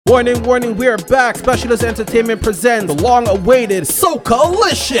Warning, warning, we are back. Specialist Entertainment presents the long-awaited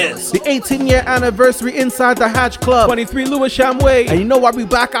Socalicious, the 18-year anniversary inside the Hatch Club, 23 Lewisham Way. And you know why we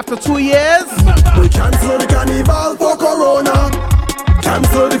back after 2 years? We cancel the carnival for Corona.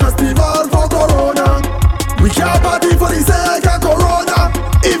 Cancel the festival for Corona. We can't party for the sake of Corona.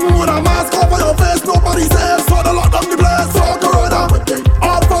 Even with a mask over your face, nobody says. So the lock down the place for Corona.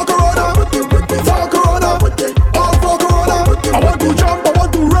 All for Corona. For Corona. All for Corona. I want to jump, I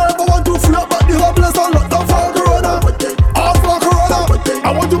want to rave, I want to flip, but the whole place on lockdown for Corona. All for Corona.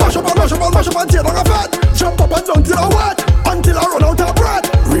 I want to mash up and tear like a fat. Jump up and down till I wet, until I run out of breath.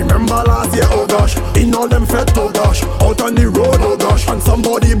 Remember last year, oh gosh, in all them fed, oh gosh, out on the road, oh gosh, on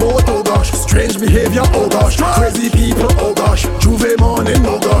somebody boat, oh gosh, strange behavior, oh gosh, crazy people, oh gosh, Juve morning,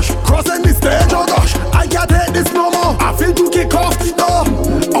 oh gosh, crossing the stage, oh gosh, I can't take this no more. I feel to kick off the door.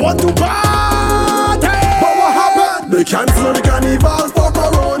 I want to party. But what happened? They cancel the carnival for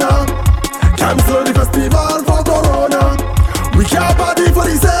Corona. Cancel the festival for Corona. We can't party for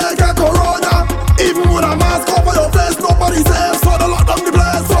the sake of Corona. Even with a mask over your face, nobody says. So the lock down the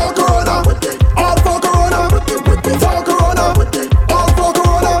place for Corona. All for Corona. For Corona. All for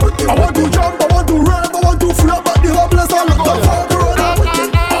Corona. I want to jump, I want to rave, I want to flip, but the whole place on lockdown for Corona.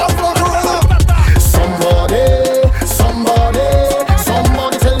 All for Corona. Somebody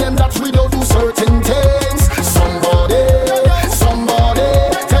tell them that we don't do certain things. Somebody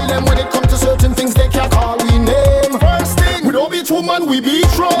tell them when it comes to certain things they can't call we name. First thing, we don't beat woman, we beat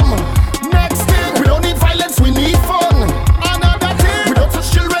drum. Next thing, we don't need violence, we need fun. Another thing, we don't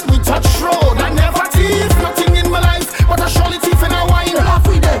touch children, we touch road. I never thief, nothing in my life but a surely thief in a wine. Don't laugh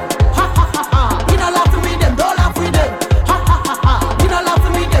with them, ha ha ha ha. We don't laugh with them, don't laugh with them, ha ha ha ha. We don't laugh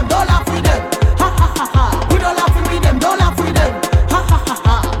with them, don't laugh with them, ha ha ha ha. We don't laugh with them, don't laugh with them, ha ha ha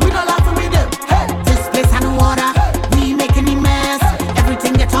ha. We don't laugh with them. Hey, this place on the water, we making the mess.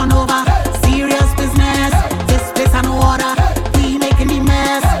 Everything get turned over, serious business. This place on the water, we making the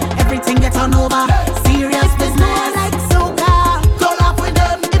mess. Everything get turned over, serious business. Like soca, don't laugh with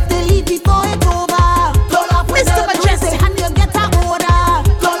them if they leave before it's over. Don't laugh with them, Majestic, and you get a order.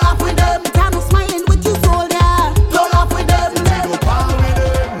 Don't laugh with them, Tano smiling with you soldier. Don't laugh with them. We don't power with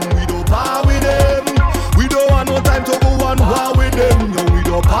them, we don't power with them. We don't want no time to go on war with them. No, we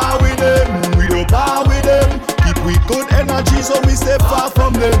don't power with them, we don't power with them. Keep we good energy so we stay far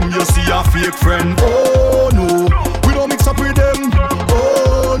from them. You see a fake friend, oh no. We don't mix up with them,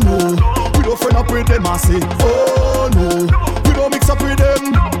 oh no. We don't friend up with them, I say, oh no. We don't mix up with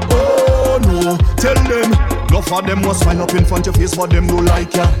them, oh no. Tell them, enough of them was smile up in front of your face, but them don't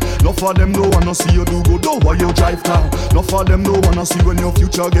like ya. Enough of them don't wanna see you do good, though while you drive car. Enough of them don't wanna see when your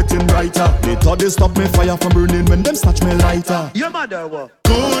future getting brighter. They thought they stopped me fire from burning when them snatch me lighter. Your mother what?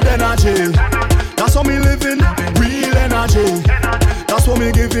 Good energy, that's what me living. Real energy, that's what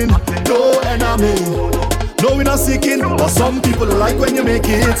me giving. No enemy, no we not seeking. But some people like when you make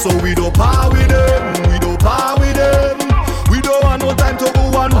it, so we don't power with them. We don't power with them. We don't want no time to go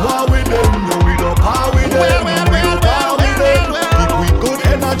on war with them. No, we don't power with them. We don't power with them. Keep we good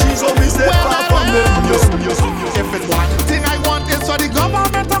energy, so we stay far from them. Yes. If it's one thing I want is for the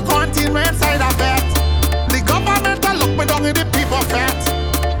government to continue inside a vet. The government to look me down in the people fat.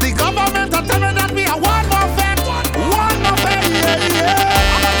 The government to tell me that we are one more vet. One more vet, yeah.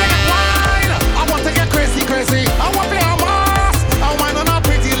 I want to get wild. I want to get crazy. I want to play a mask. I want on a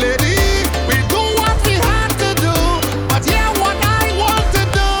pretty lady. We do what we had to do. But yeah, what I want to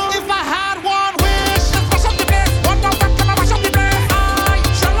do. If I had one wish, just mash up the place. One more vet, can I mash up the place? I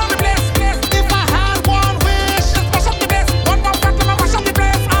shall love the place. If I had one wish, just mash up the place. One more vet, can I mash up the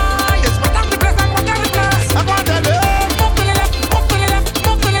place? I just mash up the place and mash up the place. I want to do. Move to the left, move to the left,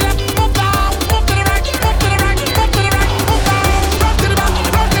 move to the left, move down, move to the right, move to the right, move to the right, move down, run to the back,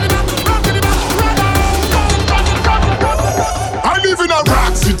 run to the back, run to the back, run down, I live in a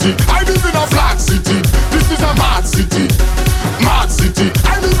rock city. I live in a flat city. This is a mad city. Mad city.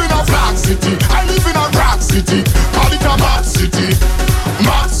 I live in a flat city. I live in a rock city. Call it a mad city.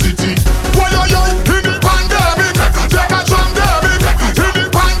 Mad city. Why are you in the pandemic? Take a pandemic. In the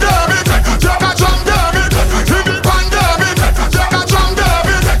pandemic. Take a pandemic. In the pandemic. Take a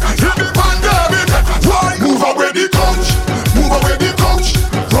pandemic. In the pandemic. Why? Move away the couch. Move away the couch.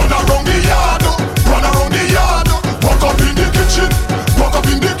 Run around the yard. Run around the yard. Walk up in the kitchen. Walk up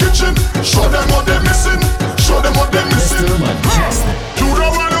in the kitchen.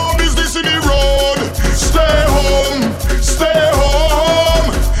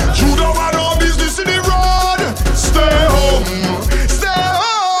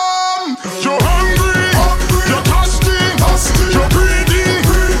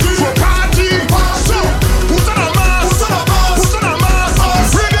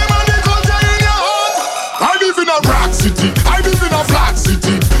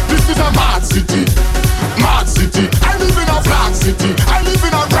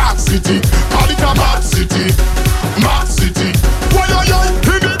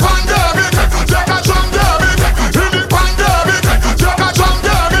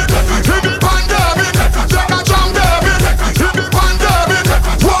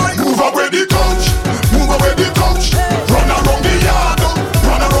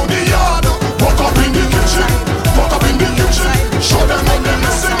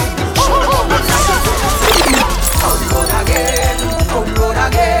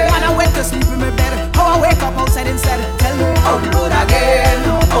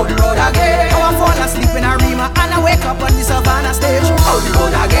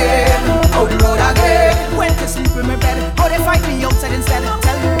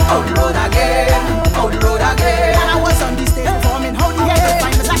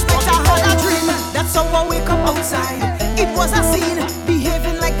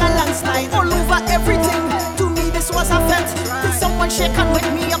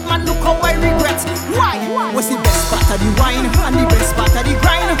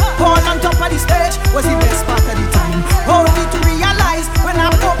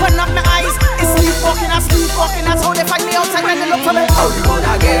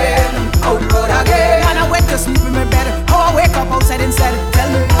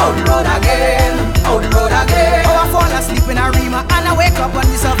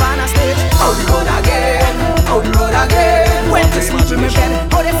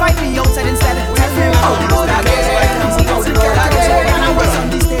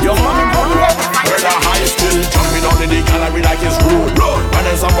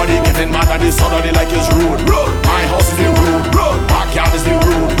 matter the southerly like it's rude. My house is the rude. Backyard is the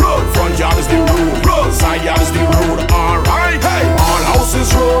rude. Front yard is the rude. Side yard is the rude. Alright, hey. All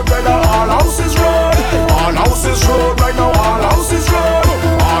houses road, brother. All houses road. All houses road right now. All houses road.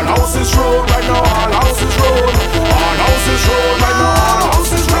 All houses road right now. All houses road. All houses road right now. All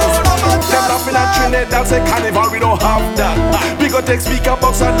houses road. Them laughing at Trinidad, that's a carnival, we don't have that. We go take speaker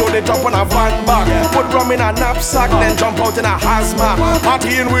box and load it up on a van back. Put rum in a knapsack, then jump out in a hazmat.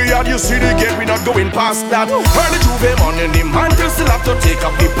 Party in we yard, you see the gate, we not going past that. Early Juve morning, the mantle still have to take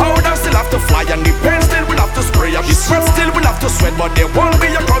up. The powder still have to fly, and the pen still will have to spray up. The sweat still will have to sweat, but there won't be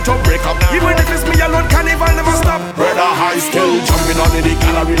a crowd to break up. Even if it's me alone, carnival never stop. Brother high still jumping on in the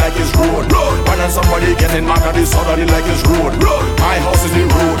gallery like it's road. When and somebody getting mad at the southerly like it's road. My house is the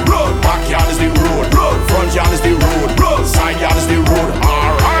road. Backyard is the road. Front yard is the road. Side yard is the road.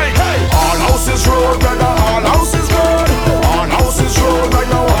 Alright, hey. All houses road, brother. All houses road. All houses road right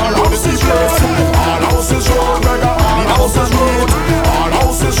now. All houses road. All houses road, brother. All houses road. All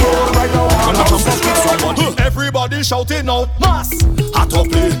houses road right now. All houses road. Everybody shouting out, mass, hot up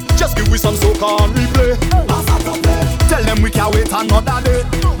play. Just give me some soca and replay. Mass hot up play. Tell them we can't wait another day.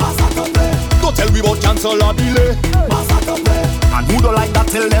 Mass hot up play. Don't tell me about cancel or delay. Mass hot up play. And who don't like that,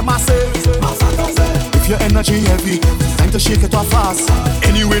 tell them I say. Mass hot up play. If your energy heavy, time to shake it off fast.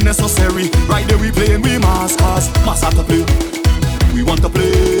 Anyway necessary, right there we playing we mass. Cause mass hot up play. We want to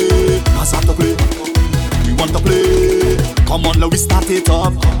play. Mass hot up play. We want to play. Come on, let we start it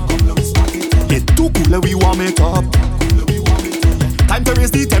up. Get too cool, let we warm it up. Time to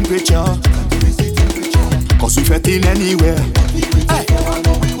raise the temperature. Cause we fetting anywhere. Hey.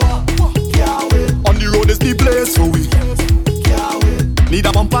 On the road is the place for we. Need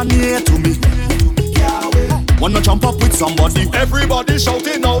a bumper near to me. Wanna jump up with somebody. Everybody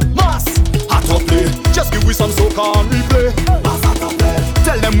shouting out, mass, hot up play. Just give we some soca and replay. Mass hot up play.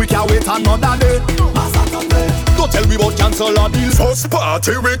 Tell them we can't wait another day. Mass hot up play. Don't tell me about cancel or deal. First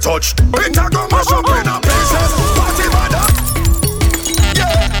party we touch. We talk on mash up in a pieces. Party mother.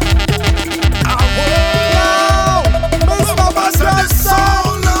 Yeah. Mr. Bastard, so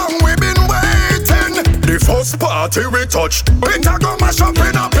long we've been waiting. The first party we touch. We talk on mash up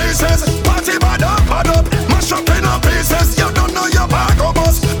in a pieces. Party mother, bad up. Mash up in a pieces. You don't know your bag of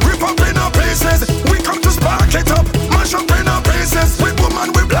us. Rip up in a pieces. We come to spark it up. Mash up in a pieces. We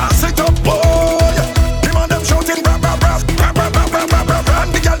woman we blast it up. Boy. Them shouting brap brap brap brap brap brap brap brap brap brap.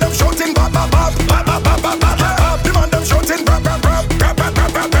 And the girl them shouting bap bap bap bap bap bap bap bap bap. The man them shouting brap brap brap brap brap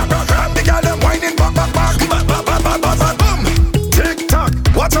brap brap brap brap. And the girl them whining bap bap bap bap bap bap bap bap bap. Boom, tick tock.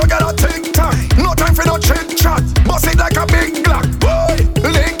 Watch out, get a tick tock. No time for no chit chat. Bust it like a big Glock. Boy,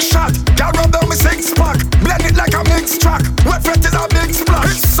 link shot. Girl rub down me 6-pack. Blend it like a mix track. Wet fret is a big splash.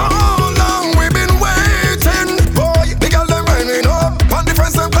 It's so long we've been waiting. Boy, the girl them whining up. And the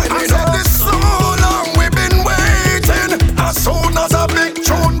friends them climbing up. This so long we've been waiting. As soon as a big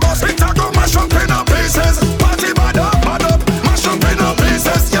tune bust, it a go mash up in a pieces. Party bad up, mash up in a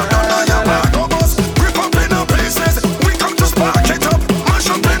pieces. You don't know your back of us. Rip up in a pieces. We come to spark it up. Mash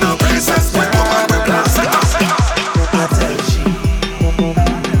up in a pieces. We woman we blast it up. I tell she,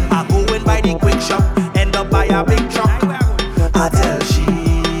 I go in by the quick shop, end up by a big truck. I tell she,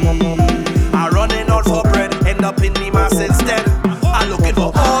 I running out for bread, end up in the mass instead. I looking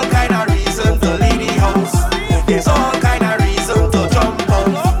for all kind of reasons to leave the house. There's all kind of reasons to jump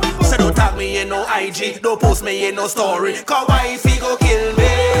out. So don't tag me in no IG, don't post me in no story. Cause wifey go kill me.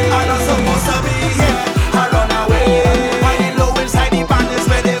 I'm not supposed to be here, I run away. Why they low inside the band is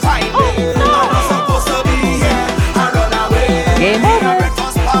where they find me. I'm not supposed to be here, I run away. Game over.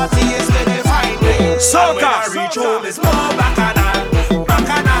 Breakfast party is where they find me. So when I reach home it's more bacchanal.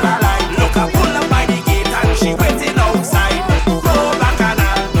 Bacchanal I like. Look I pull up by the gate and she waiting outside. More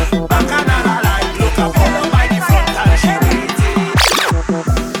bacchanal. Bacchanal I like. Look I pull up by the front and she waiting.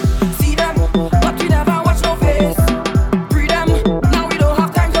 See them, but we never watch no face. Free them, now we don't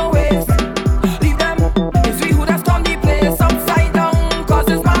have time to waste. Leave them, if we would have done the place upside down. Cause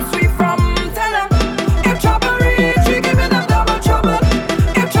it's my sweet from tell them. If trouble reach, we give them double trouble.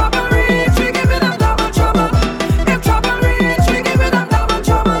 If trouble reach, we give them double trouble. If trouble reach, we give them double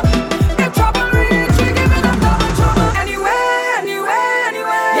trouble. If trouble reach, we give them double trouble. Anywhere,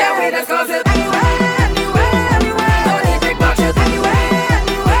 yeah, we discuss it. Anywhere, don't need big budget. Anywhere,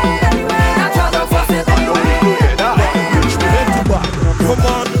 not try to force it. Come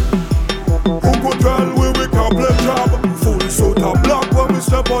on, who could tell we can play job? Full suit of black when we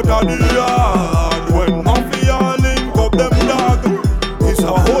step out of the yard. When mafia link up them dog, it's a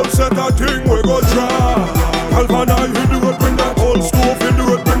whole set of thing we go try. Galvana in the road, bring that whole stove in the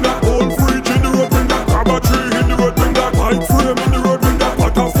road, bring that whole fridge in the road, bring that cabbagery in the road, bring that pipe frame in the road, bring that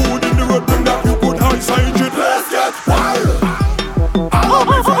pot of food in the road.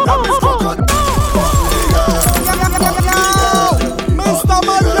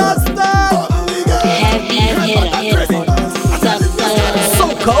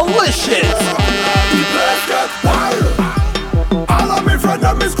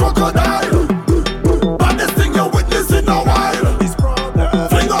 crocodile. Baddest thing you witness in a while.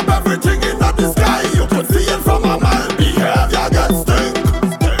 Fling up everything in the sky. You could see it from a mile. Behavior gets stink.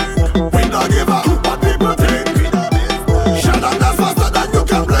 We don't give a what people think. Shut up, that's faster than you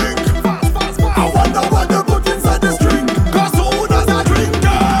can blink. I wonder what they put inside this drink. Cause who does a drink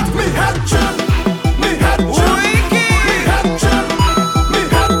that? Me head chill. Me head chill. Me head chill. Me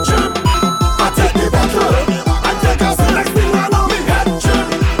head chill. I take the bottle. I take a select thing and me head chill.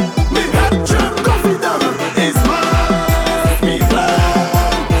 Me head chill. Coffee them is mine. Me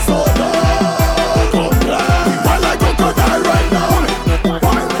blame. So don't complain. Why like crocodile right now?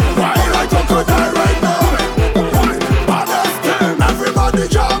 Why like crocodile right now? Baddest thing. Everybody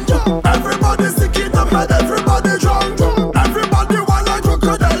jump. Everybody sick in the bed. Everybody drunk. Everybody want like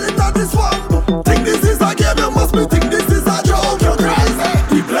crocodile in this one. Think this is a game, you must be think this is a joke. You're crazy.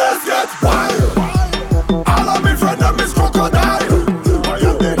 The place gets wild. All of me friend them is crocodile.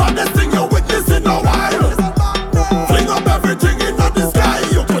 Baddest thing you witness in a while. Fling up everything in the sky.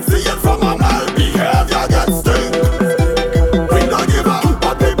 You could see it from a mile. Behavior gets stink. We don't give a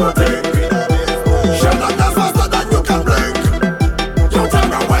what people think. Shut up, that's faster than you can blink. You tell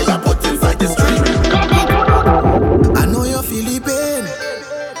me why you put inside this drink. I know you're feeling pain,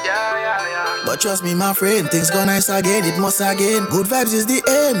 but trust me, my friend, things go nice again. It must again. Good vibes is the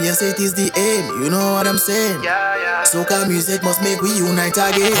aim. Yes, it is the aim. You know what I'm saying? Soca music must make we unite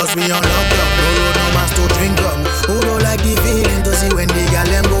again. Cause we on lockdown. No road, no mask to drink rum. Who don't like the feeling to see when the gal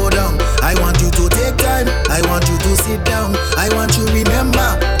them go down? I want you to take time. I want you to sit down. I want you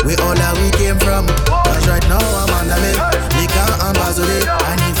remember where all that we came from. Cause right now I'm on the make. Liquor and Bazole.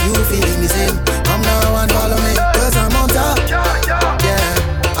 And if you feeling the same, come now and follow me. Cause I'm on top.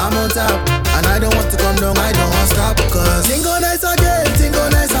 Yeah, I'm on top. And I don't want to come down, I don't want to stop. Cause thing go nice again, thing go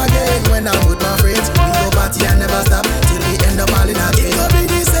nice again. When I'm with my friends, we go party and never stop till we end up all in again. It could be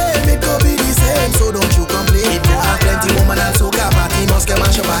the same, it could be the same. So don't you complain. If you have plenty woman and soca party, must get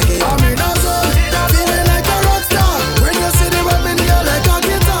mash up again. I'm in a zone, feeling like a rock star. When you see the women, you're like a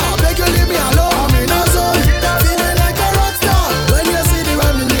guitar. Beg you leave me alone. I'm in a zone, feeling like a rock star. When you see the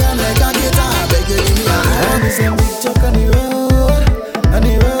women, you're like a guitar. Beg you leave me alone. I'm in some big chuck on the road, on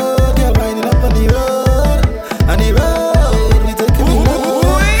the road, you're winding up on the road, on the road, we taking me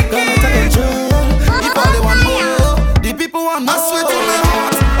low. Gonna take control. If all they want more, the people want more. I swear to my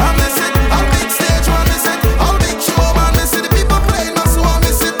heart, I miss it. I'll big stage, I miss it. I'll big show, I miss it. The people playing my soul, I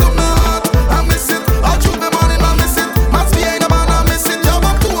miss it. To my heart, I miss it. I'll choose my money, I miss it. Must be ain't a man, I miss it. Job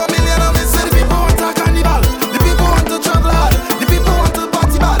up to $1 million, I miss it. The people want a carnival. The people want to travel hard. The people want to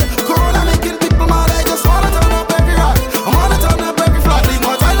party bad. Corona making people mad. I just wanna turn up every rock. I wanna turn up every flag. The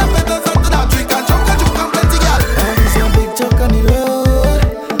more time I pay attention to that drink and jump and plenty gal. And this one big chuck on the road,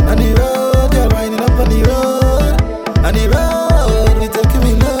 you're winding up on the road, we taking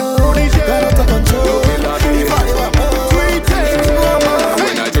me low. Got out of control. If I want more,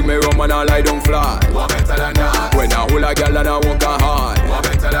 When I drink me rum and I lie down flat, what better than that? When I hold a girl and I walk her hard, what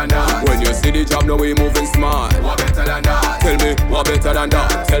better than that? When you see the job, now we moving smart, what better than that? Tell me what better than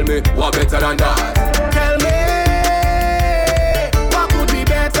that? Tell me what better than that? Tell me what could be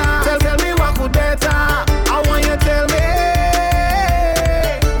better. Tell me what could better. I want you to tell me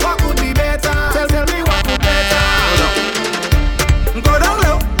what could be better. Tell me what could better. Go down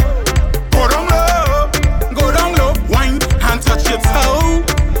low, go down low, go down low. Wine and touch your toe.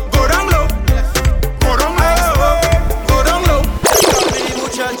 Go down low, go down low, go down low.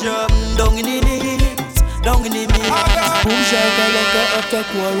 down in the knees, down in the knees. Boom shaka like after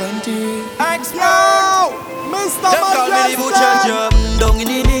quarantine. Explode! Mr. Them call me the butcher job. Down in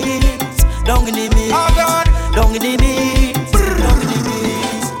the knees, down in the knees, down in the knees, down in the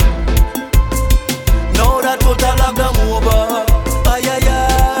knees. Now that total lockdown over, ay ay ay.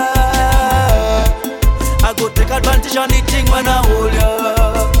 I go take advantage on the thing when I hold ya.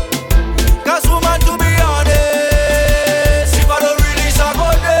 Cause woman, to be honest, if I don't release I go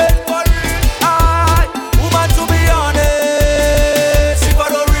dead. Aye, woman, to be honest, if I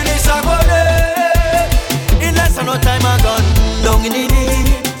don't release I go dead. In less than no time I gone. Down in the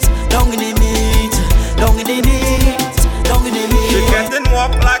knees, down in the meat, down in the knees, down in the meat. She getting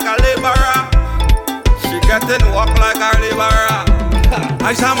walk like a laborer. She getting walk like a laborer.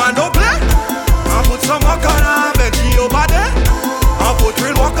 I say man don't play. I put some walk on her, bet she over there. I put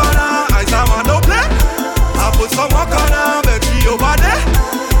real walk on her. I say man don't play. I put some walk on her, bet she over there.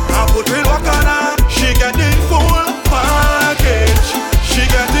 I put real walk on her. She getting full package. She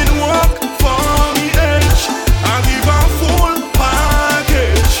getting walk from the edge. I give her full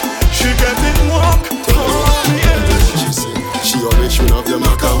package. She getting walk from the edge. She always should have the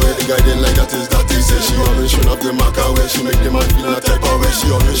marker way. The guy didn't like that is that he says she always should have the marker way. She make the man feel a type of way. She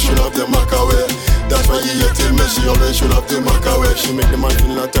always should have the macaway. That's why you hear till me, she always should have the macaway. She make the man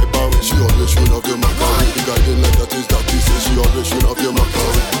feel that type of way. She always should have the macaway. The guy didn't like that is that he says she always should have the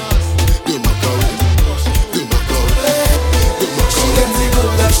macaway. The macaway, the macaway, the macaway. She get the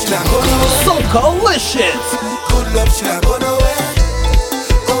good love, she not gonna away. Socalicious. Good love, she not gonna away.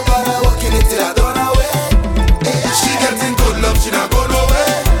 Go by walking it till I don't away. She getting good love, she not gonna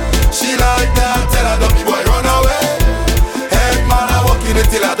away. She like that, tell her don't be boy run away. Head man, I walking it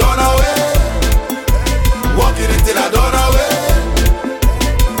till I don't away. Walking it till I don't away.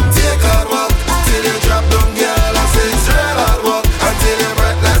 Take hard walk till you drop down, girl. I say straight hard walk until you're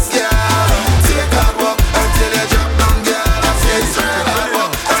breathless, girl. Take hard walk until you drop down, girl. I say straight hard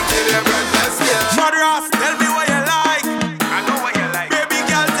walk until you're breathless, girl. Madras, tell me what you like. I know what you like. Baby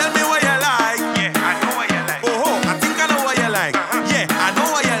girl, tell me what you like. Yeah, I know what you like. Oh, I think I know what you like. Yeah, I know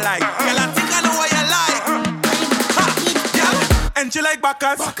what you like. Girl, I think I know what you like. Ha, girl, and you like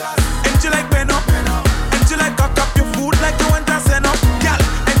Bacchus, and you like Beno, and you like cock up your food like you want to send up. Girl,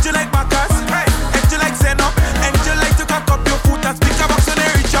 and you like Bacchus, and you like send up, and you like to cock up your food and speak a box and they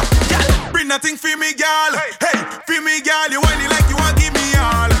reach up. Girl, bring nothing for me, girl. Hey, for me, girl, you whiny like you want give me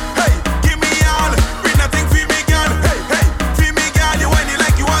all. Hey, give me all. Bring nothing for me, girl. Hey, for me, girl, you whiny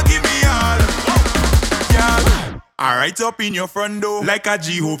like you want give me all. Girl, I right up in your front door like a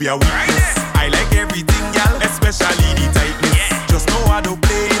Jehovah Witness. I like everything, girl, especially the tightness. Just know I don't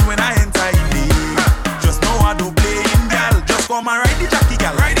play in when I enter in it. Just know I don't play in, girl. Just come and ride the jockey,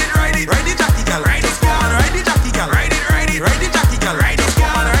 girl. Ride it, ride the jockey, girl. Just come and ride the jockey, girl. Ride the jockey, girl. Just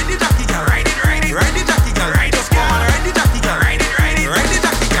come and ride the jockey, girl. Ride the jockey, girl. Just come and ride the jockey, girl. Ride the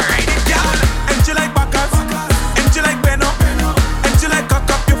jockey, girl. Girl, and you like Bacchus, and you like Beno, and you like cock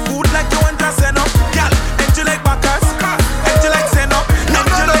up your food like you want to send up. Girl, and you like Bacchus, and you like send up. No.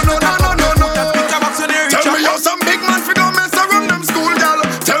 Tell me how some big man fi don't mess around them school gal.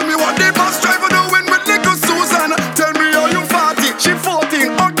 Tell me what the bus driver doing with little Susan. Tell me how you 40, she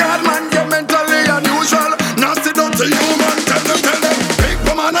 14. Oh God man, you're mentally unusual. Nasty dirty human. Tell them, big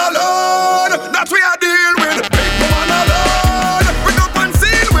woman alone. That we are deal with. Big woman alone. Bring up and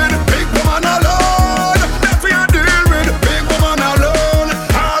scene with. Big woman alone. That we are deal with. Big woman alone.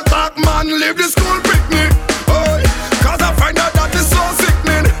 Hard back man, leave the school picnic. Oh, cause I find out that is so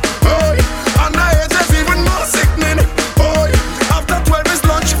sickening. Oh, and I hate it even more sickening. Oh, after 12 is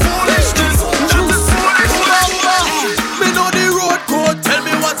lunch, foolishness. That is foolishness. Me know the road code, tell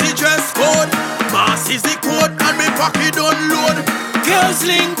me what's the dress code. Mass is the code and me pocket don't load. Girls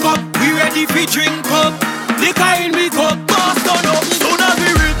link up, we ready for drink up. Liquor in me cup, boss done up. Soon as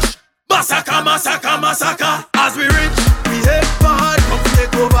we rich, massacre, massacre, massacre. As we rich, we head bad, come to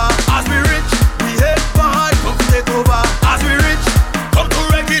take over. As we rich, we head bad, come to take over. As we rich, come to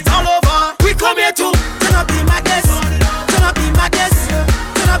wreck it all over. We come here to turn up the madness, turn up the madness,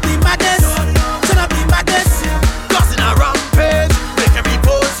 turn up the madness, turn up the madness. Causing a rampage, make every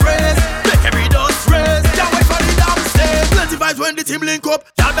post raise, make every dust raise. Can't wait for the damn stage. Plenty vibes when the team link up.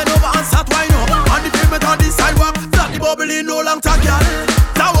 Y'all bend over and start wine up. On the pavement on the sidewalk, start the bubbling no long tag, y'all.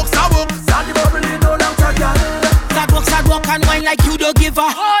 Start the bubbling no long tag, y'all. Sidewalk and wine like you don't give a.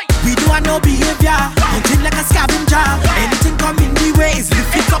 We do have no behavior, hunting like a scavenger. Anything coming the way is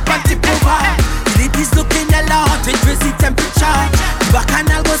lift it up and tip over. The ladies looking hella hot with crazy temperature. The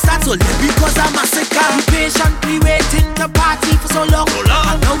bacchanal go start so late because I'm massacre. We patiently waiting to party for so long.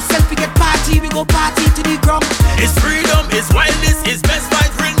 And now selfie get party, we go party to the ground. It's freedom, it's wildness, it's best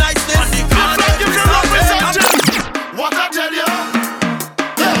vibes, real niceness. On the corner, what I tell you,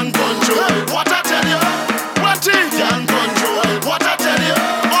 can't control it. What I tell you, what it can't control it. What I tell you,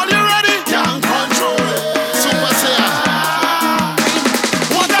 all you ready? Can't control it. Super Saiyan.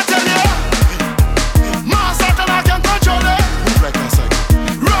 What I tell you, Mass Satan I can't control it. Move like that side.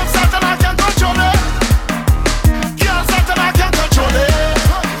 Rough Satan I can't control it. Girl Satan I can't control it.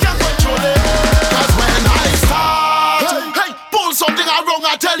 Can't control it. 'Cause when I start, hey, pull something wrong.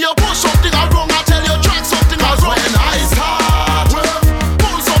 I tell you, pull something wrong. I tell you, track something wrong. When I start,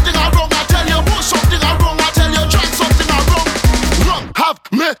 pull something wrong. I tell you, pull something wrong. I tell you, track something wrong. Wrong, have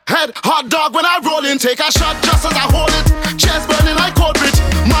me head hot dog when I roll in. Take a shot just as I hold it. Chest burning like cold bridge.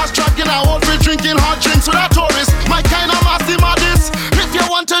 Mass truck in a old fridge, drinking hot drinks with a tourist. My kind of massy madness. If you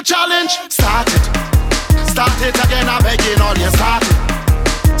want to challenge, start it again. I'm begging all you start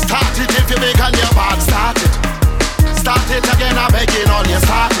it if you big and you're bad. Start it again. I'm begging all you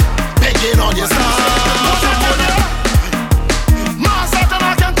start it. Begging all you start. Mass Satan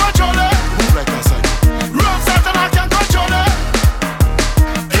I can control it. Move like that side. Rough Satan I can control it.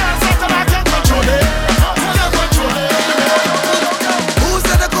 Girl Satan I can control it. Can't control it. Who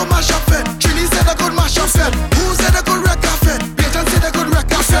said I could mash up it? Trini said I could mash up it. Who said I could wreck a fit? Peyton said I could wreck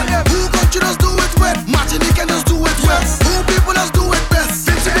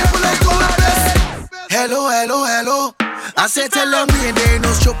I said tell them we ain't there no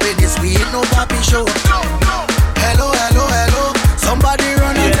shopping this, we ain't no papi show. Hello, hello, hello. Somebody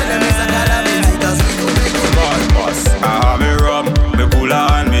run and tell them it's a calamity, cause we don't make it. Boss, I have me rum, me cooler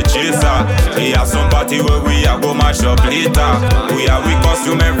and me chaser. We have some party where we a go mash up later. We have we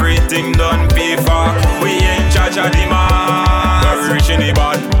costume, everything done pay for. We ain't charge of the man. When we reach in the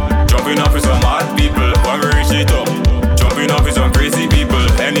bar, jumping off with some mad people. When we reach the top, jumping off with some crazy people.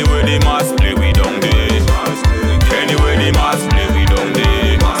 Anyway the mass play, we don't day. Anyway the mass play, we don't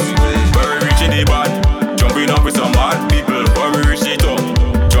day. When we reach in the bar, jumping off with some mad people. When we reach the top,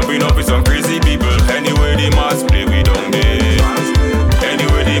 jumping off with some crazy people. Anyway the mass play, we don't day.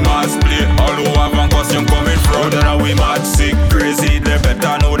 Anyway the mass play, all who have one costume coming from. Who don't know we mad, sick, crazy, they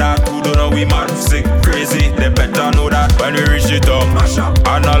better know that. Who don't know we mad, sick, crazy, they better know that. When we reach the top,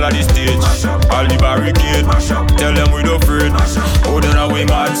 and all of the stage, all the barricade, tell them we don't afraid. Who don't know we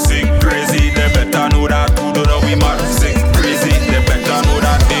mad, sick, crazy, they better know that. Who don't know we mad, sick, crazy, they better know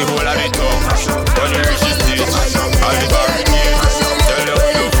that. They whole of the top, when we reach the stage, all the barricade, tell them we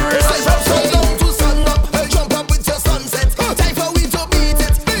don't afraid. Sundown to sun up, jump up with your sunset. Time for we to beat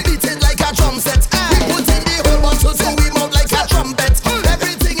it like a drum set. We put in the whole bottle so we mount like a trumpet.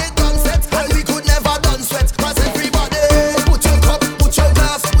 Everything is done set, and we could never done sweat. Cause everybody, put your cup, put your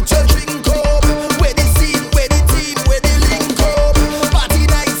glass, put your drink up. Where the scene, where the team, where the link up. Party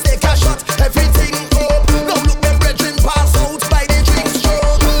nights, take a shot, everything up. Now look them brethren pass out by the drink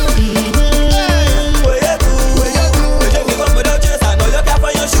stroke. Where you do? You just give up without chase, I know you can't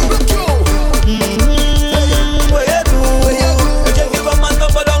find your shoe. Look you. Where you do? You just give up man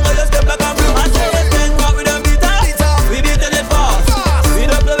tumble down, now you step like a blue. I say it's 10 walk with them beat up. We beating it fast. We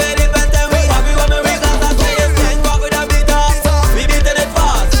don't play with it bent and we happy when we ring. I say it's 10 walk with them beat up. We beating it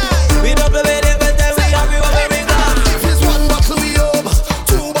fast. We don't play with it bent and we happy when we ring. If it's one bottle we up,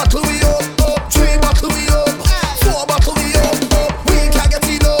 two bottle we up, three bottle we up, four bottle we up, we can't get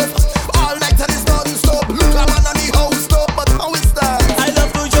enough. All night and it's non-stop. Look a man on the house stop, but how is that? I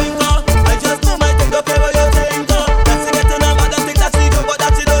love to drink, I just do my thing, okay, what you think, Let's get in a mad and think that she do, but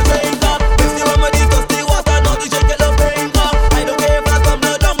that she don't drink, Mix the rum with the dusty water, now the drink it love drink, I don't care if I come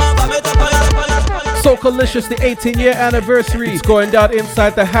no dumb, man, but me top of Socalicious, the 18-year anniversary. It's going down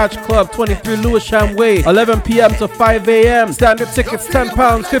inside the Hatch Club, 23 Lewisham Way, 11 p.m. to 5 a.m. Standard tickets £10,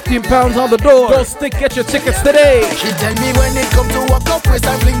 £15 on the door. Go stick, get your tickets today. She tell me when it come to walk up waist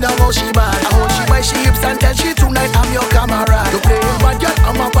and fling down how she bad. How she buy she hips and tell she tonight I'm your camera. You playing bad girl,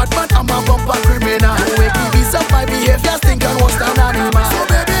 I'm a bad man, I'm a bumper criminal. You wake me beats up my behavior, think and what's down animal. So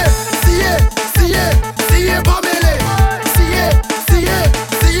baby, see it, family. See it, family.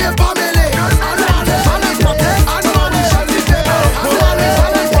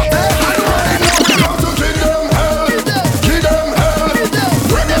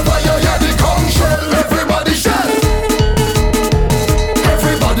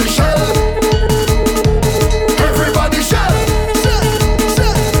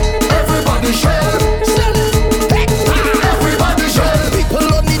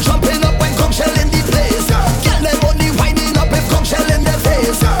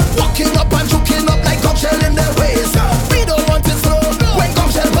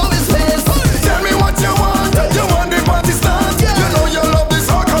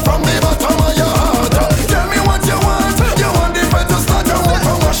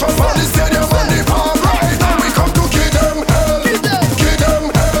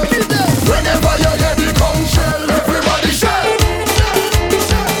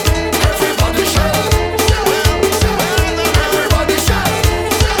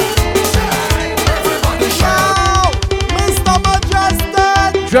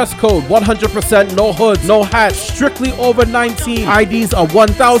 Dress code 100% no hoods, no hats, strictly over 19. IDs are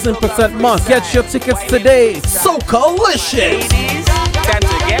 1000% must. Get your tickets today. Socalicious. Time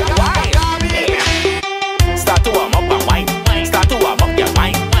to get wild. Start to warm up and wine. Start to warm up your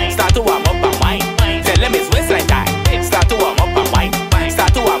wine. Start to warm up and wine. Tell them it's waist like that. Start to warm up and wine.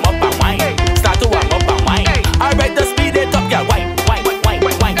 Start to warm up and wine. Start to warm up and wine. Alright, the speed it up, your wine.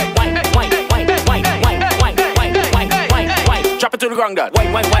 Drop it to the ground, God.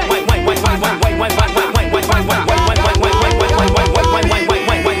 Wine.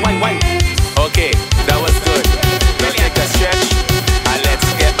 Okay, that was good. Let's take a stretch and let's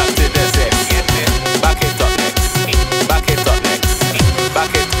get back to the sex. Back it up next. Back it up next.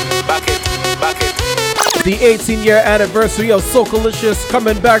 Back it. The 18-year anniversary of Socalicious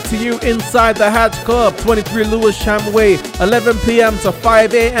coming back to you inside the Hatch Club, 23 Lewisham Way, 11 p.m. to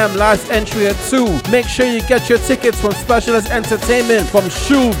 5 a.m. Last entry at 2. Make sure you get your tickets from Specialist Entertainment, from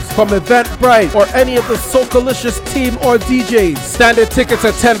Shoobs, from Eventbrite, or any of the Socalicious team or DJs. Standard tickets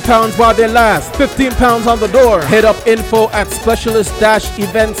are £10 while they last, £15 on the door. Hit up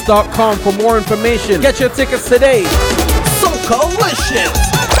info@specialist-events.com for more information. Get your tickets today. Socalicious.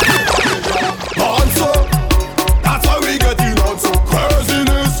 That's how we get in on so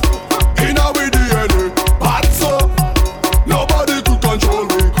craziness. In our DNA, bad so nobody could control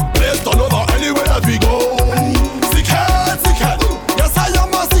me. Place turn over anywhere that we go. Sick head, yes I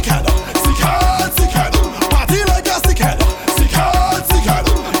am a sick head. Sick head, party like a sick head. Sick head,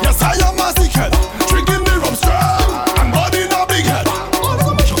 yes I am a sick head. Drinking the rum strong and body in a big head. All of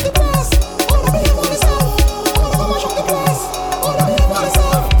them mash up the place. All of them mash up the place.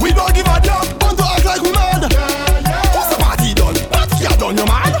 We don't give a damn. Want to act like we mad. What's the party done? Party are done, you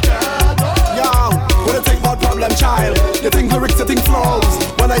mad? Yo, when I think about problem child, you think lyrics, you think flows.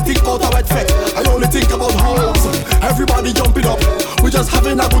 When I think about how it fit, I only think about hoes. Everybody jumping up, we just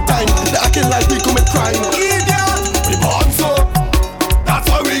having a good time. They acting like we commit crime. Idiot! We born so, that's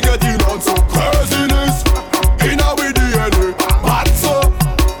why we get in on so craziness. In our DNA, bad so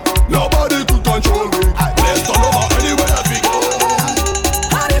nobody could control me. Let's turn over anywhere that we go.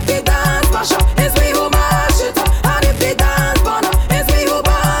 And if we dance mash up, it's we who mash it up. And if we dance burn up, it's we who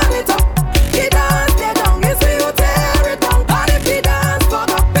burn it up. The dance tear down, it's we who tear it down. And if we dance fuck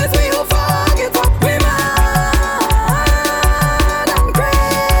up, it's we who fuck it up. We mad and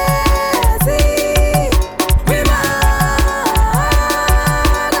crazy. We mad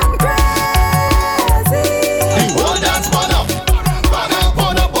and crazy. The whole dance burn up, burn up,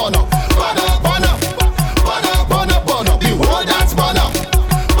 burn up, burn up, burn up, burn up, burn up, burn up, burn up. The whole dance burn up,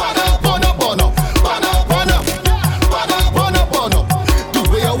 burn up, burn up, burn up, burn up, burn up, burn up, burn up, burn up. Do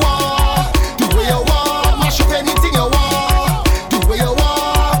what you want, do what you want, mash up anything you want. Do what you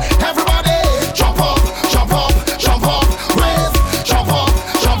want, everybody jump up, jump up, jump up, rave, jump up,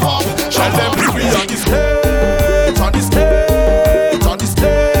 jump up, jump up. We on the stage, on the stage, on the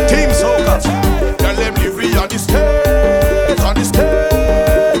stage. Team Soca. Tell them live we on the stage, on the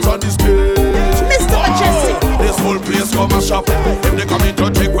stage, on the stage. Mr. Majestic. This whole place come a shop. If they come in to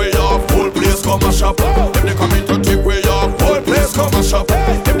take way off, whole place come a shop. If they come in to take way off, whole place come a shop.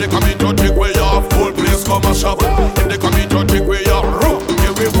 If they come in to take way off, whole place come a shop. If they come in to take way off,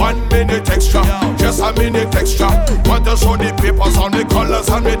 give me 1 minute extra, just a minute extra. Want to show the papers on the colors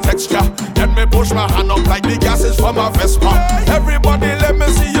and the texture. Let me push my hand up like the gases from a Vespa. Everybody let me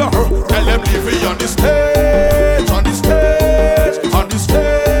see you. Tell them leave me on the stage, on the stage, on the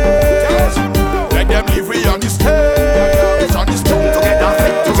stage. Let them leave me on the stage, on the stage. Together.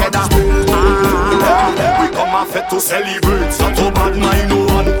 We come a fet to celebrate. Not so bad, my no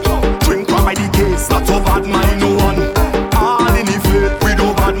one. Drink one by the case. Not so bad, my no one. All in the faith. We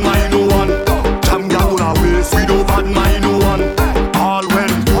don't bad, my no one. Jam down our waist. We don't bad, my no one. All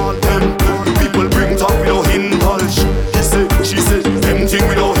well, all them. People bring talk without indulge. She said, them thing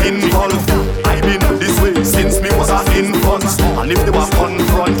without involve. I been this way since me was a infant. And if they was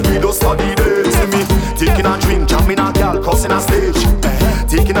confront, we don't study this. See me taking a drink, jamming a gal, crossing a stage.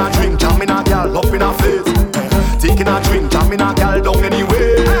 Taking a drink, jamming a gal, up in a face. Taking a drink, jamming a gal down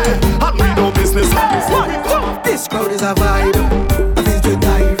anyway. And we no business. This crowd is a vibe. I feel to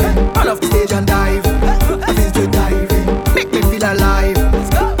dive. Run off the stage and dive. I feel to dive. Make me feel alive.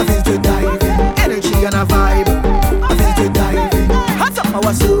 I feel to dive. Energy and a vibe. I feel to dive. Hands up,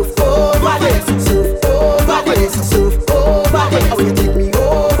 our surf over this, surf over this, surf over this. How you take me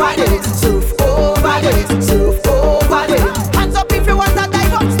over this, surf over this, surf over this. Hands up if you want to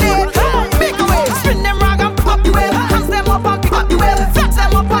dive up stage. Make a wave, spin them round and pop the wave. Hands them up and pick up the wave. Flex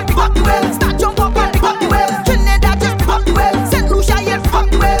them up and pick up the wave. Start jump up and pick up the wave. Trinidad just pick up the wave. St. Lucia yet pick up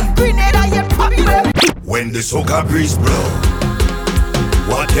the wave. Grenada yet pick up the wave. When the soca breeze blow,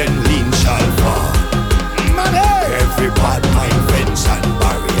 what then lean shall fall. Every bad mind fence and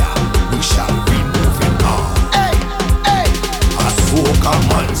barrier, we shall be moving on. A soca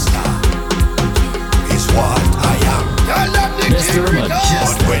monster is what I am. Mr. Majestic.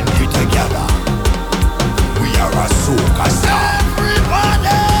 But when we together, we are a soca star.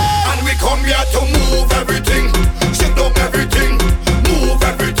 And we come here to move everything, shake down everything, move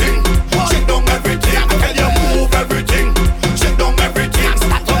everything, shake down everything. I tell you move everything, shake down everything,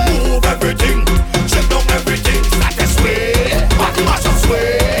 start to move everything, shake down everything. Start to sway, body mash up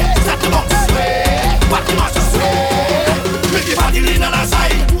sway, start to bounce sway, body mash up sway. Make your body lean on the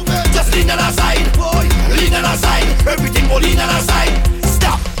side, just lean on the side, boy, lean on the side, everything will lean on the side.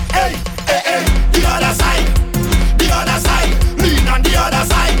 Stop, hey, hey, hey, the other side.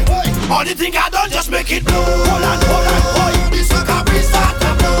 Funny thing I don't just make it blow. Hold on, boy. This soca breeze start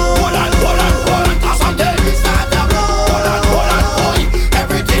to blow. Hold on, cause someday we start to blow. Hold on, boy.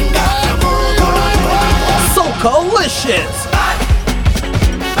 Everything got to move. Hold on. Socalicious.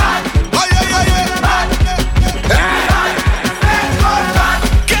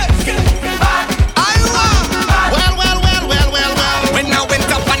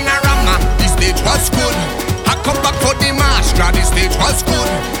 The stage was good.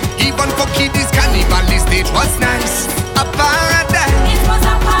 Even for kiddies carnival, the stage was nice. A paradise. It was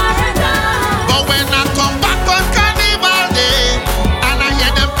a paradise. But when I come back on carnival day, and I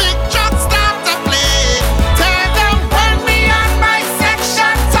hear the big trucks start to play, tell them when me and my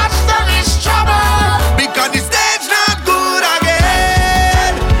section touch them is trouble. Because the stage not good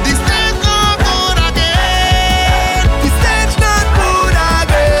again. The stage not good again. The stage not good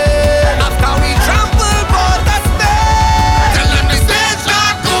again. After we trample for the stage, tell them the stage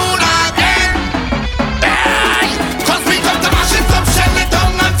not good again. Hey, cause we come to mash it up, shell it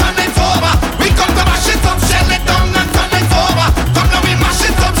down and turn it over. We come to mash it up, shell it down and turn it over. Come now we mash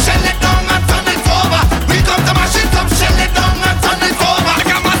it up, shell it down and turn it over. We come to mash it up, shell it down and turn it over. Make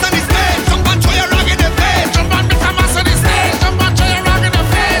a mass on the stage, jump and throw your rag in the face. Jump and make a mass on the stage, jump and throw your rag in the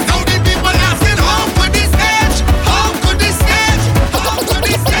face. Now the people asking how could this stage, how could this stage, how could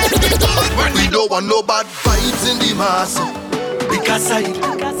this stage be good? When we don't want no bad vibes in the mass. Because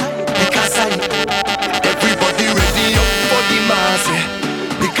everybody ready up for the mass.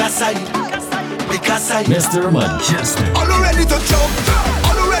 Because Mr. Majestic. all ready to jump,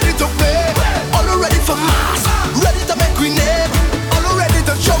 all ready to play, all ready for mass, ready to make we name, all ready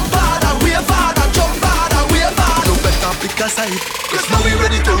to jump hard and wave hard and jump hard and wave hard. No better because cause now we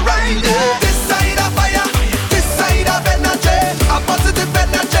ready to ride it. This side of fire, this side of energy, a positive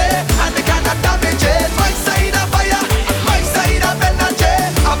energy, and the kind of damage it. My side of fire, my side of energy,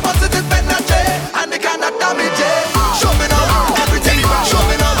 a positive energy, and the kind of damage it. Show me now everything, show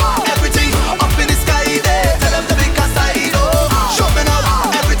me now everything up in the sky there. Tell them the bigger side, oh. Show me now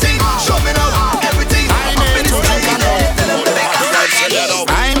everything, show me now everything up in the sky there. Tell them the bigger side.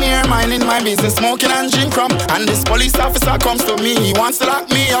 I'm here minding my business, smoking and drink rum. And this police officer comes to me, he wants to lock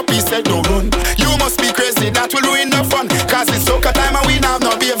me up. He said, don't run, you must be crazy, that will ruin the fun. Cause it's soca time and we have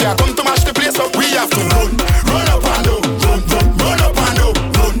no behavior. Come to mash the place up, we have to run. Run up and down, run up and down,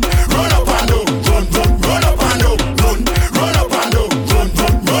 run up and down, run up and down, run up and down,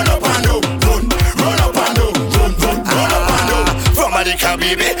 run up and down, run up and down, run up and down. From America,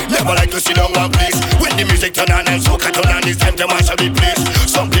 baby, never like to sit down one place. When the music turn on and soca turn on, it's time to mash up the place.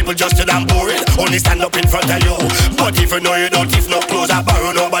 Some people just sit down boring, only stand up in front of you. But if you know you don't, if no clothes, I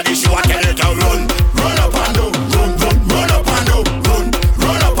borrow nobody shoe, I tell you to run. Run up and down, run up and down,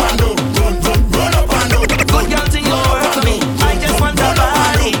 run up and down, run up and down. Good girl thing you work for me. I just want a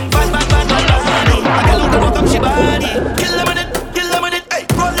body. Bad body. I can look up she body. Kill them with it, hey.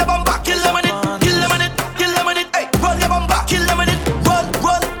 Roll your bum back, kill them with it. Kill them with it, hey. Roll your bum back, kill them with it. Run,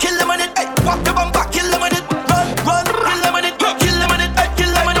 kill them with it, hey. Walk your bum back, kill them with it. Run, kill them with it. Kill them with it, hey.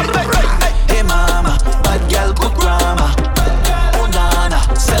 Kill them with it, hey. Hey mama, bad girl good grammar. Oh nana,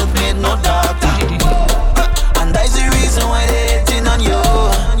 self-made no doctor. And that's the reason why they hating on you.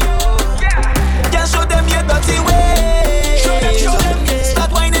 Can't show them your dirty ways.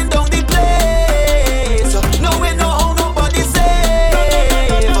 Start winding down the place. No way, no how nobody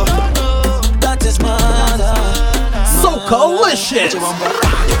safe. That is mother. Socalicious.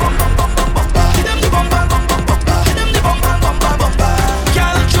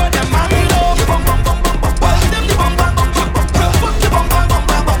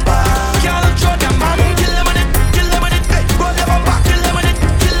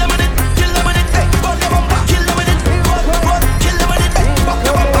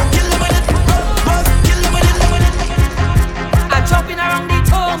 I'm jumping around the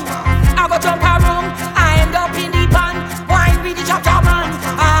tongue. I go jump around. I end up in the pan. Wine with the chop chop man.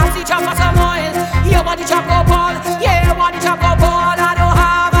 I have the chop for some oil. Your body chop go ball. Yeah, your body chop go ball. I don't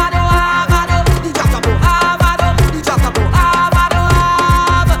have. The chop chop go have. The chop chop go have. I don't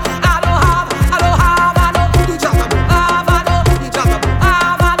have. The chop chop go have. The chop chop go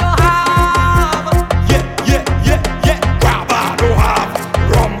have. I don't have. Yeah. Grab I don't have,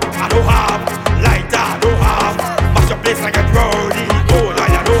 rum I don't have, lighter I don't have, mash your place like a rowdy. Gold I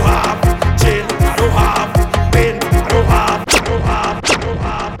don't have, chain I don't have, pin I don't have.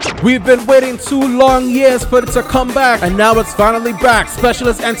 We've been waiting 2 long years for it to come back, and now it's finally back.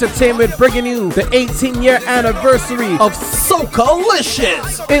 Specialist Entertainment bringing you the 18-year anniversary of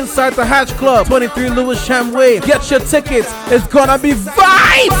Socalicious inside the Hatch Club, 23 Lewisham Way. Get your tickets. It's gonna be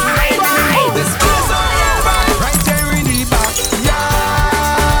vibes. This place right there in the back,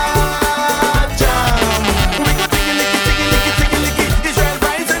 yeah.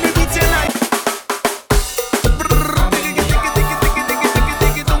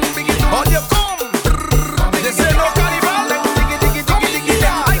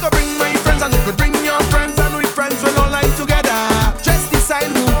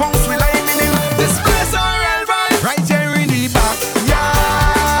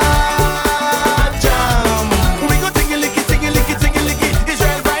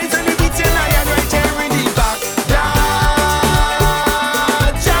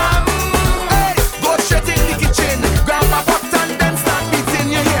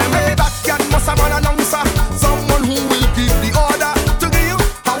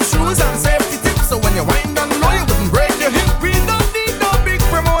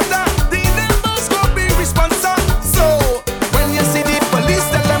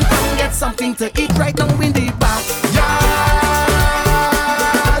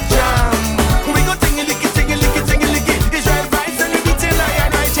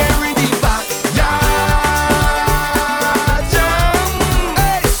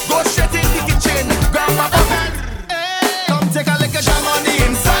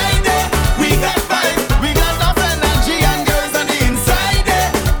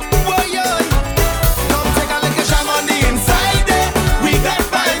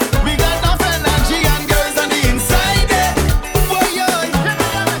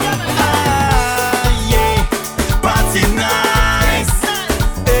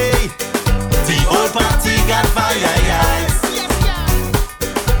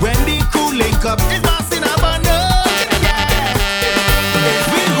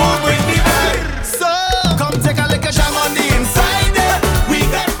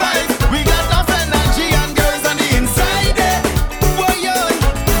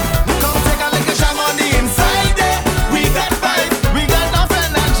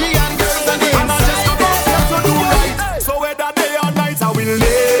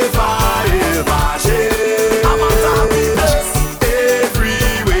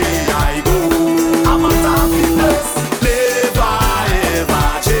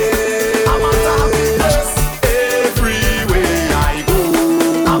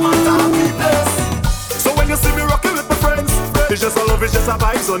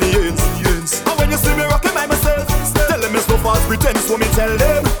 pretend, so me tell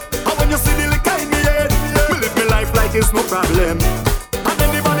them. And when you see the liquor in me head, me live me life like it's no problem. And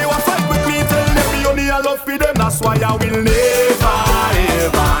anybody who fight with me, tell them me only a love for them. That's why I will never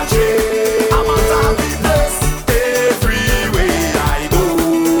ever change. I'm a happiness everywhere I go.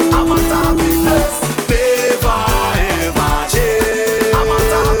 I'm a happiness, never ever change. I'm a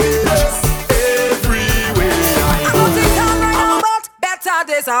happiness everywhere I go. Put it on right now, but better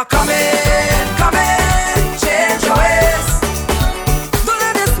days are coming, coming. Change your ways. Don't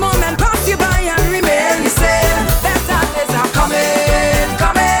let this moment pass you by and remain the same. Better days are coming,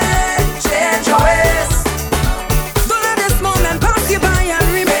 coming. Change your ways. Don't let this moment pass you by and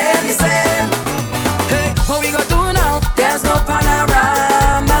remain the same. Hey, what we gonna do now? There's no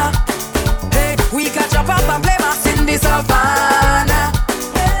panorama. Hey, we can jump up and play us in the savannah.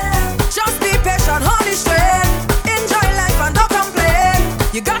 Just be patient, hold the strength. Enjoy life and don't complain.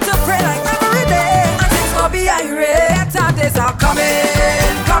 You got to pray like every day, and things will be irate. Better days are coming,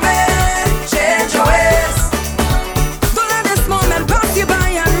 coming. Change your ways. Don't let this moment pass you by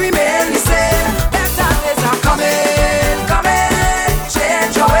and remain the same. Better days are coming, coming.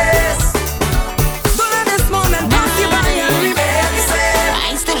 Change your ways. Don't let this moment pass you by and remain the same.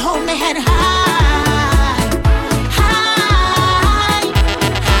 I still hold my head high, high,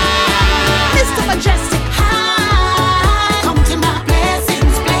 high. Mr. Majestic, high. Come to my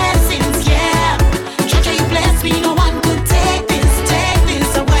blessings, blessings, yeah. Judge, you bless me, no one could take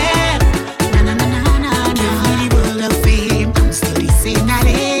this away. Na na na na na. Give me the world of fame, I'm still the same that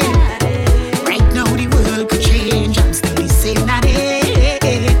is. Right now the world could change, I'm still the same that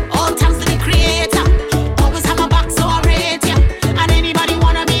is. All thanks to the Creator, always have my back so I rate ya. And anybody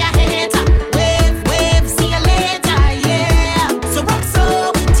wanna be a hater, wave, see you later, yeah. So rock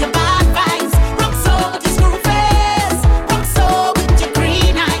so with your bad vibes, rock so with your screw face, rock so with your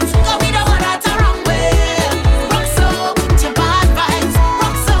green eyes. Go we don't want that wrong way. Rock so with your bad vibes,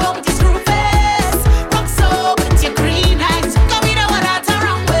 rock so with your screw face, rock so with your green eyes. Go we don't want that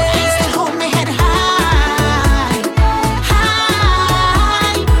wrong way. I still hold my head high,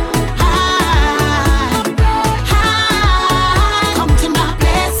 high, high. Come to my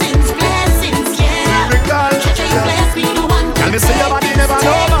blessings, blessings, yeah. Judge, you bless me, no one Can can you say your body never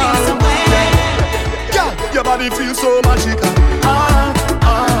take this normal? away. Girl, your body feels so magical. Ah,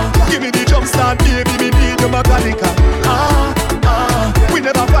 ah. Give me the jump start, baby, me need your mechanica. Ah, ah. We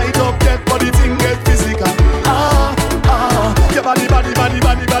never fight up yet, but the thing get physical. Ah, ah. Your body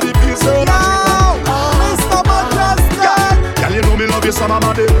feels so magical. Mr. Majestic. Girl, you know me love you so, my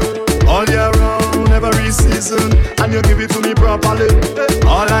body. All year round, every season, and you give it to me properly.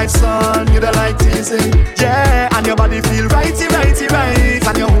 All like sun, you don't like teasing. Yeah, and your body feel righty, righty, right.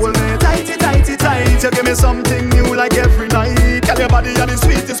 And you hold me tighty, tighty, tight. You give me something new like every night. Girl, your body are the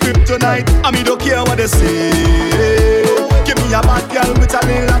sweetest kryptonite. And me don't care what they say. Give me a bad girl with a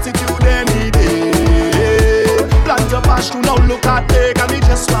little attitude any day. Plant your passion, now look at me, and me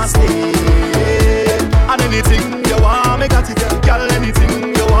just want stay. And anything you want, me got it. Girl,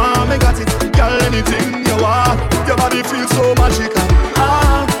 anything you want, me got it. Girl, anything you want. Your body feels so magical.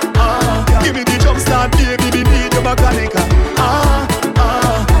 Ah, ah. Give me the jump start, baby, me need your mechanica. Ah,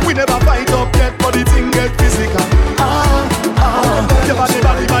 ah. We never fight up yet, but the thing get physical. Ah, ah. Your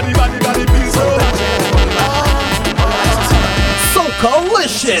body feels so magical.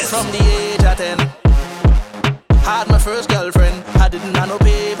 Socalicious. From the age of 10, had my first girlfriend. I didn't have no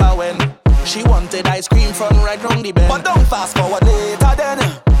paper when she wanted ice cream from right round the bend. But don't fast forward later then.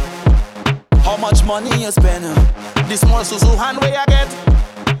 How much money you spend? This small Suzu hand where I get.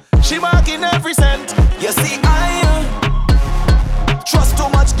 She working every cent. You see I trust too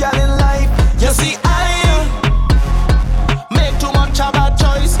much girl in life. You see I make too much of a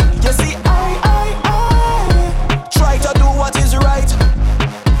choice. You see I try to do what is right.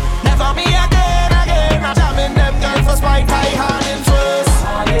 Never me again. I'm jamming them girls for spite. I hand in first.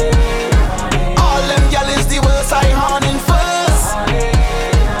 All them girl is the worst. I hand in first.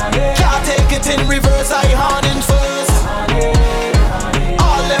 Can't take it in reverse. I hand in first.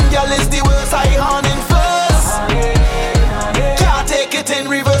 All them girl is the worst. I hand in first. Can't take it in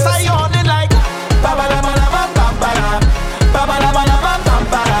reverse. I hand in like ba ba da ba da ba ba ba da ba ba da ba da ba ba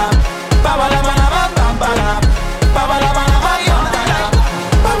ba da ba ba da ba da ba ba ba da ba ba da ba da ba ya da da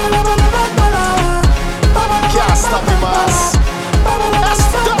ba ba da ba da ba ba da ba ba da. Can't stop the mass. That's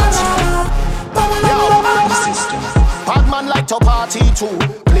Bad man like to party too.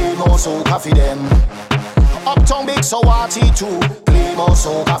 Play more soca for them. Uptown big so party too. Play more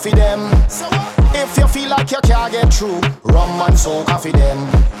soca for them. If you feel like you can't get through, rum and soca for them.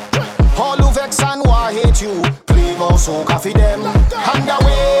 All who vex and who hate you, play more soca for them. And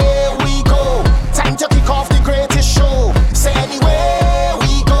away we go. Time to kick off the greatest show. Say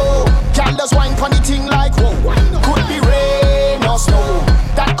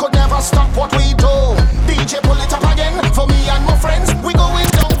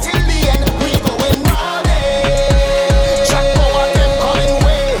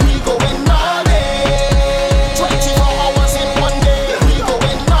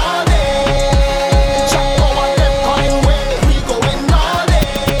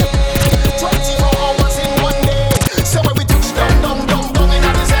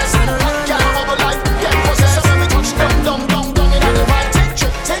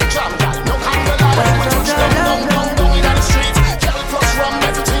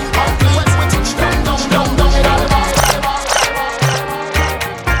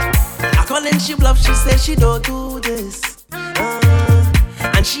Calling, she bluff, she says she don't do this.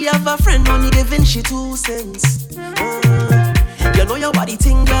 And she have a friend only giving she 2 cents. You know your body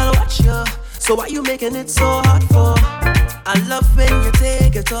thing, girl, watch you. So why you making it so hard for? I love when you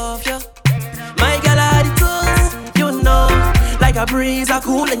take it off, yeah. My girl, I had the tools, you know. Like a breeze, I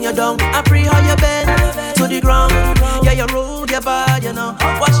cool in your down. I pray how you bend to the ground. Yeah, you roll your body, you know.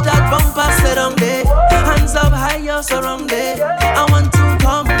 Watch that bumper sit down there. Hands up high, you're surrounded. I want to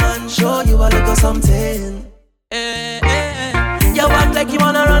come and show you a little something. You walk like you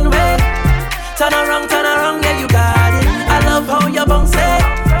wanna run away. Turn around, yeah, you got it. I love how you bounce it.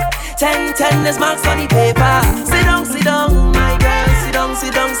 10 is marks on the paper. Sit down, my girl. Sit down,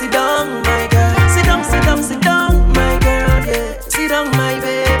 my girl. Sit down, my girl, yeah. Sit down, my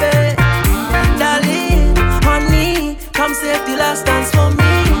baby. Darling, honey, come save the last dance for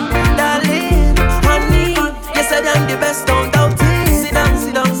me. Darling, honey, you said I'm the best, don't doubt it. Sit down,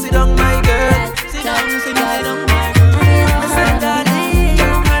 my girl. Sit down, my girl. I said, darling,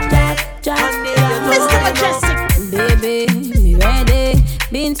 honey, Mr. Majestic. Baby, me ready.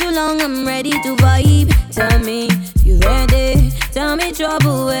 Been too long, I'm ready to vibe. Tell me, you ready? Tell me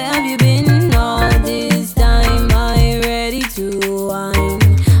trouble, where have you been all this time? I ready to wine.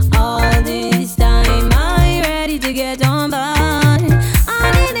 All this time, I ready to get on board.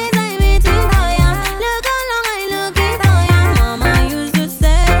 All the days I waiting for ya. Look how long I looking for ya. Mama used to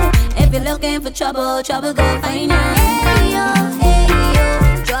say, if you're looking for trouble, trouble go find ya. Hey yo,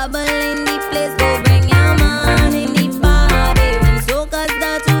 trouble in the place, go bring your man in the party. When soca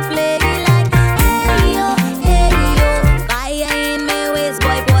start to play like, hey yo, fire in my waist,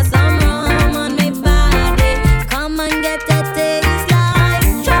 boy, pour some rum on my body. Come and get that taste like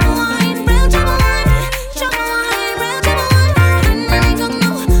trouble wine, real trouble wine, trouble wine, real trouble wine. And then I don't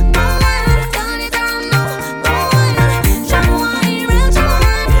know, go wine, turn it around now, go wine, trouble wine, real trouble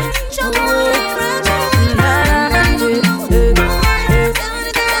wine, trouble wine, real trouble wine. And then I don't know, go wine, turn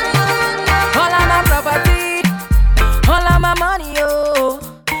it around now. All of my property, all of my money, oh,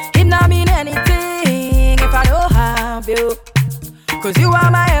 it not mean anything if I don't have you. Cause you are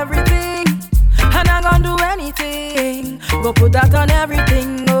my everything, and I'm gonna do anything. Go put that on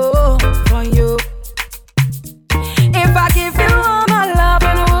everything, oh, for you. If I give you all my love,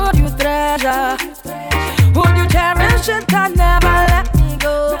 and would you treasure? Would you cherish it and never let me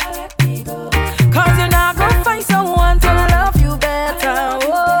go? Cause you're not gonna find someone to love you better,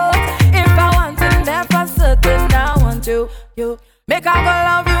 oh. If I want it, then for certain I want you. Make I go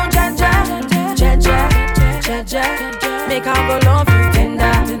love you, Jaja. Make I go love you,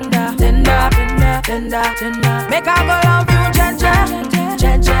 tender. Make I go love you, Jaja.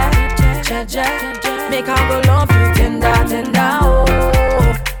 Make I go love you, tender, oh,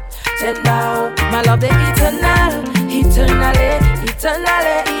 tender, oh. My love the eternally.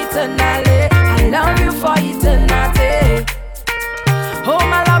 I love you for eternity. Oh,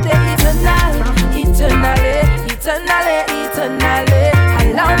 my love the eternally.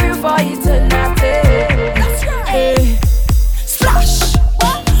 I love you for eternity. Hey. Splash,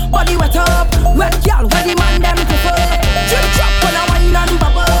 body wet up, wet girl, where the man them prefer. Drip drop when I wine and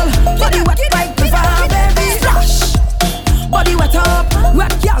bubble, body wet like river, baby. Splash, body wet up,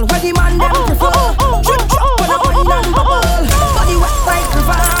 wet girl, where the man them prefer. Drip drop when I wine and bubble, body wet like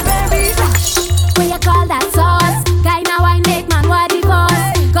river, baby. Splash. What you call that sauce? Guy now I make man what the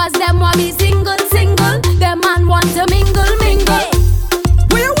cause. Cause them want me single. Them man want to mingle.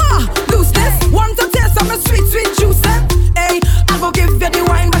 Where you are? Lose this. Want to taste some sweet juice, eh? Hey, I go give you the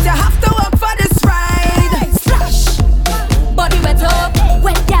wine, but you have to work for this ride. Splash. Body wet up,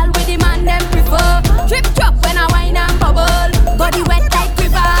 wet girl with the man them prefer. Trip drop when I wine and bubble. Body wet like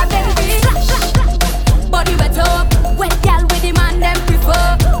river, baby. Body wet up, wet girl with the man them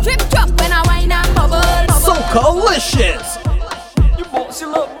prefer. Trip drop when I wine and bubble. Socalicious. You bossy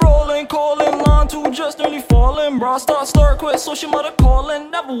look rolling, calling line to just nearly falling. Bra start quit, so she mother calling.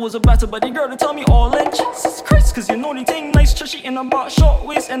 Never was a better buddy girl to tell me all in. Jesus Christ, cause you know the thing nice, chushy in a box, short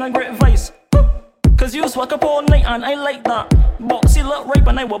waist and a great vice. Cause you swag up all night and I like that. Boxy look ripe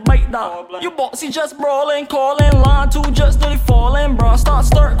and I will bite that. You boxy just brawling, calling line to just nearly falling. Bra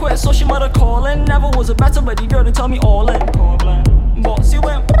start quit, so she mother calling. Never was a better buddy girl to tell me all in. Boxy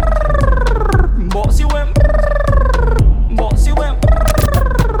went, boxy went, boxy went,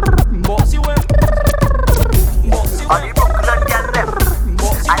 boxy went. All the Brooklyn can left,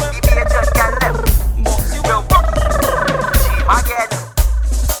 and the Major can left. Yo, she again.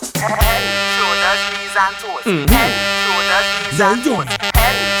 Head, shoulders, knees and toes. Head, shoulders, knees and toes.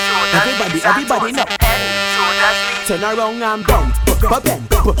 Head, shoulders, knees and toes. Head, shoulders, knees. Turn around and bend,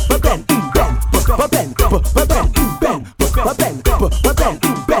 bend.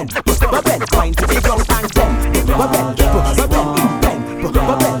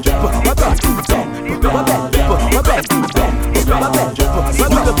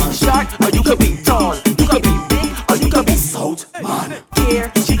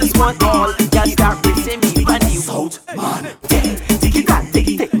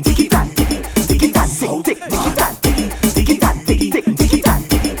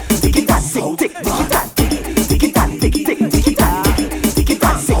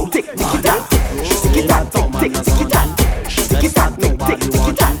 Tick it tack, tick tick tick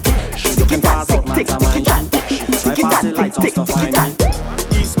it tack. Tick it tack, tick tick tick it tack. Tick it tack, tick tick tick it tack.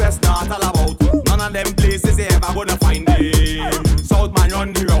 East, west, north, all about. None of them places you ever gonna find them. South man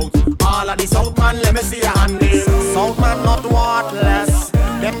run the route. All of the South man, let me see your hand in. South man not worthless.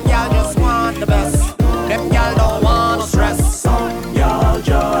 Them y'all just want the best. Them y'all don't want no stress. Some y'all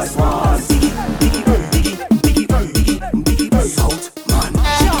just want diggy, diggy, diggy, diggy, diggy, diggy, South man.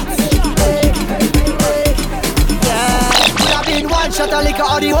 Yeah, could have been one shot of liquor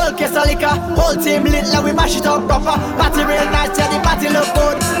or the whole case of liquor. Whole team lit like we mash it up proper. Party real nice, yeah, the party look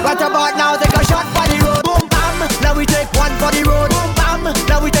good. Right about now, take a shot for the road. Boom bam, now we take one for the road. Boom bam,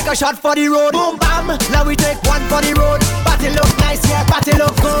 now we take a shot for the road. Boom bam, now we take one for the road. Party look nice, yeah, party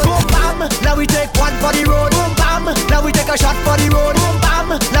look good. Boom bam, now we take one for the road. Boom bam, now we take a shot for the road. Boom bam,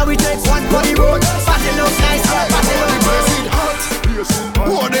 now we take one for the road. Party look nice, yeah, party look good.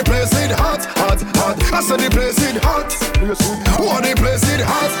 Oh, the place it hot, hot, hot. I said the place it hot. Oh, the place it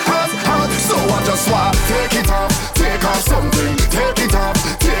hot, hot, hot. So I just want take it off something, take it off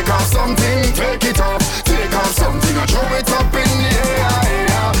something, take it off something. I throw it up in the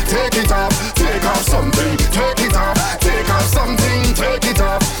air, take it off something, take it off something, take it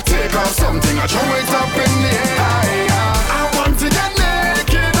off something. I throw it up in the air. I want to get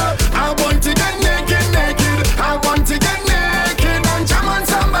naked, I want to get naked, naked. I want to get naked and jam on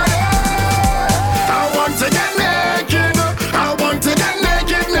somebody. I want to get naked, I want to get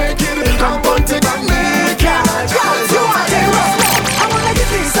naked, naked. I want to get naked and jam on somebody. I wanna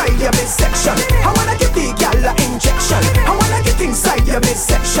get inside your midsection. I wanna get the gal a injection. I wanna get inside your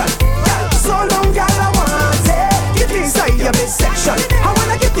midsection. So long, gal, I want it. Get inside your midsection. I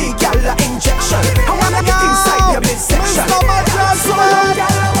wanna get the gal a injection. I wanna get inside your midsection. So long,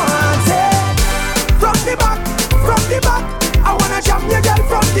 gal, I want it. From the back, I wanna jam your girl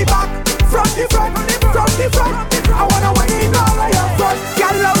from the back, from the front, from the front. I wanna wine all of your front.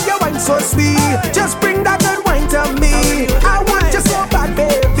 Gal, love your wine so sweet. Just bring that good wine to me. I want you so bad,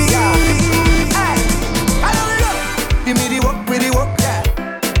 baby. Hey, give me the work with the work, yeah.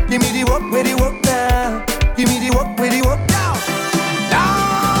 Give me the work with the work now. Give me the work with the work now.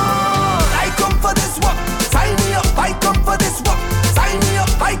 Now I come for this work. Sign me up. I come for this work. Sign me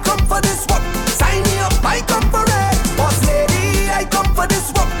up. I come for this work. Sign me up. I come for it. Boss lady, I come for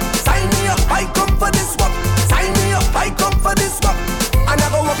this work. Sign me up. I come for this work. Sign me up. I come for this work. I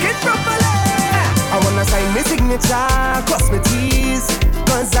never work it properly. I wanna sign my signature, cross my T's,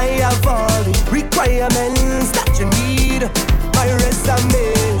 cause I have all the requirements that you need. My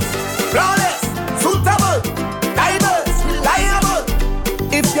resume flawless, suitable, diverse, reliable.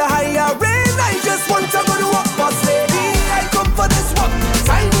 If you're hiring, I just want to go to work. Boss lady, I come for this work.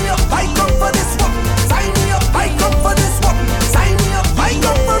 Sign me up, I come for this work. Sign me up, I come for this work. Sign me up, I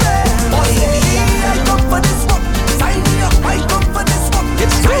come for it. Boss lady, I come for this work. Sign me up, I come for this work.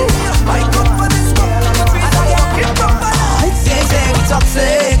 Sign me up, I come for this work. I don't work it properly. Say we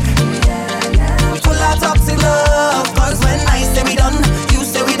toxic. We full of toxic love. Cause when I say we done, you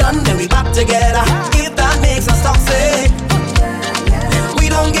say we done, then we back together. If that makes us toxic, we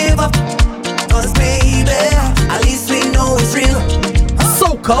don't give up. Cause baby, at least we know it's real.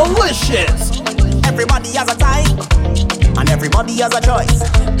 Socalicious. Everybody has a type, and everybody has a choice.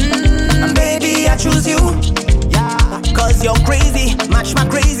 And baby, I choose you. Yeah, cause you're crazy, match my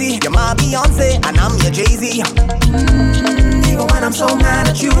crazy. You're my Beyonce, and I'm your Jay-Z. Even when I'm so mad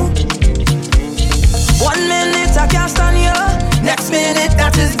at you. 1 minute I can't stand you, next minute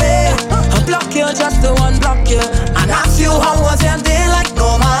that is there. I block you just to unblock you, and ask you how was your day like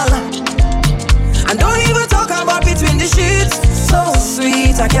normal. And don't even talk about between the sheets. So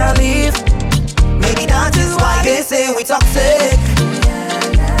sweet, I can't leave. Maybe that is why they say we toxic.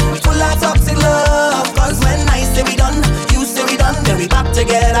 Full of toxic love. Cause when I say we done, you say we done, then we back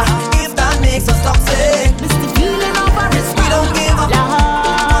together. If that makes us toxic, it's the feeling of our respect. We don't give up.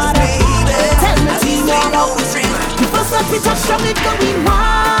 Cause baby, at least we know it's real. The first that we touch down, it go be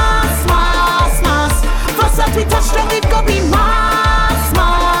mass, mass, mass. First that we touch down, it go be mass,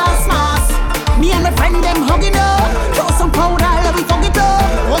 mass, mass. Me and my friend them hugging up. Throw some powder, let me fuck it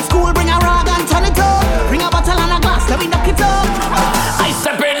up. Old school, bring a rag and turn it up. Bring a bottle and a glass, let me knock it up. I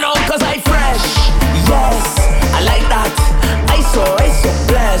step in now cause I fresh. Yes, I like that. I so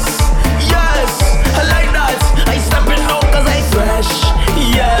blessed. Yes, I like that. I step in now cause I fresh.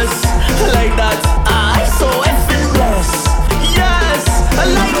 Yes, I like that. I so effing blessed. Yes,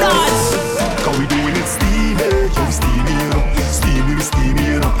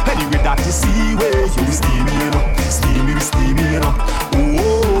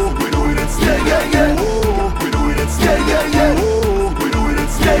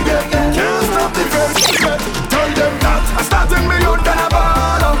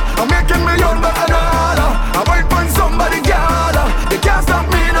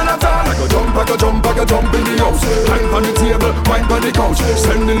 wine on the couch.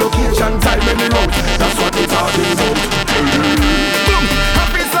 Send the location, time and the route. That's what we're talking about. Boom, I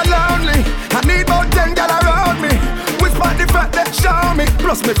feel so lonely. I need more 10 gal around me. Whisper the fact that show me.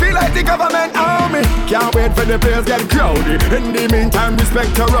 Plus me feel like the government own me. Can't wait for the place get crowded. In the meantime,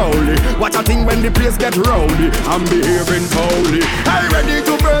 respect to Rowley. Watch a thing when the place get rowdy. I'm behaving holy. I ready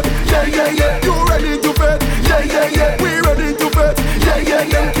to bet? Yeah, yeah, yeah. You ready to bet? Yeah, yeah, yeah. We ready to bet? Yeah, yeah,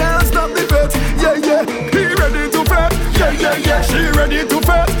 yeah. Can't stop the bet. Yeah, yeah. He ready to bet? Yeah, yeah, yeah. She ready to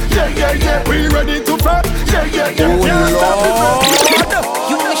bet? Yeah, yeah, yeah. We ready to bet? Yeah, yeah, yeah. Can't stop the bet.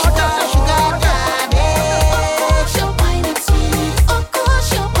 You wish that sugar daddy. She'll wine and sweet. Of course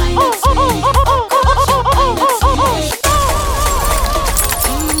she'll wine and sweet. Of course she'll wine and sweet.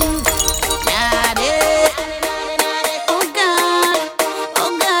 Daddy. Oh God.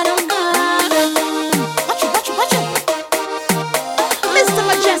 Oh God, oh God. Watch you. Mr.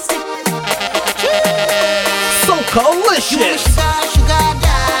 Majestic. Socalicious. Sugar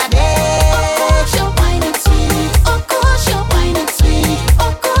daddy. She'll wine and sweet. Of course she'll wine and sweet.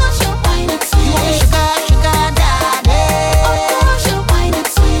 Of course she'll wine and sweet. Sugar daddy. Of course she'll wine and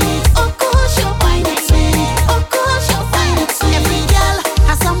sweet. Of course she'll wine and sweet. Of course she'll wine and sweet. Every girl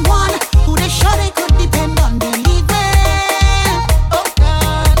has someone who they sure they could depend on, believe me. Oh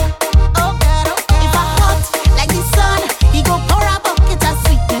God, oh God, oh God. If I hot like the sun, he go pour a bucket of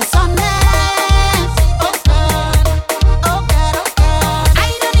sweetness on me. Oh God, oh God, oh God. I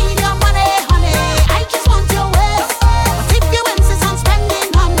don't need your money, honey. I just want your waist. But if you insist on spending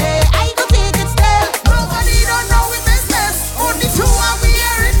money, I go take it still. Nobody don't know we business. Only two are we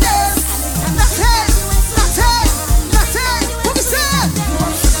hearing this. That's it. What we said?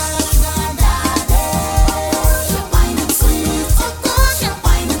 She'll wine and sweet. Of course she'll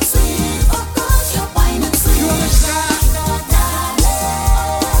wine and sweet. Of course she'll wine and sweet.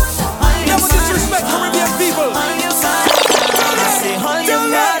 Never disrespect Caribbean people.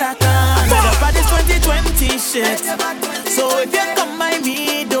 This 2020 shit. So if you come by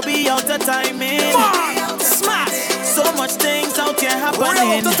me, don't be out of timing. Smash! So much things out here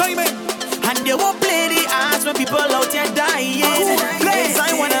happening. And they won't play the ass when people out here dying. Place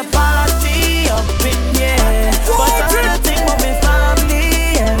I wanna party up in here. But I don't think about my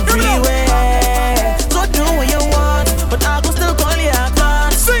family everywhere. So do what you want, but I go still call you a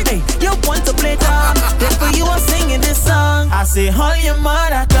clown. Hey, you want to play down, therefore you are singing this song. I say, hold your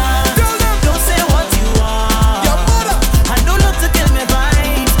mother down. Don't say what you want. I don't look to kill me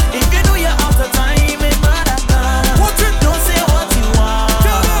vibes. If you know you're out of time, it mother down. Don't say what you want.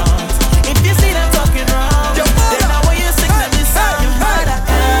 If you see them talking wrong, then now when you sing them this song, your mother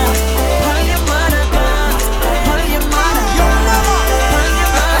down. Hold your mother down. Hold your mother down. Hold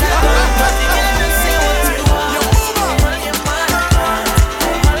your mother down. You can't say what you want. Hold your mother down.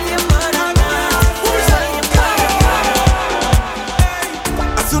 Hold your mother down. Hold your mother down.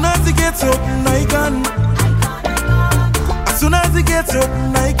 As soon as it gets open, I can. As soon as it gets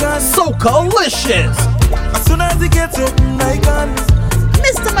open, I can. Socalicious. As soon as it gets open, I can.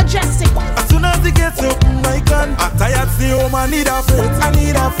 Mr. Majestic. As soon as it gets open, I can. I'm tired, stay home, I need a fit. I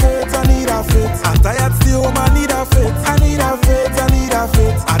need a fit, I need a fit. I'm tired, stay home, I need a fit. I need a fit, I need a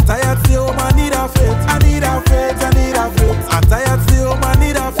fit. I'm tired, stay home, I need a fit. I need a fit, I need a fit. I'm tired, stay home, I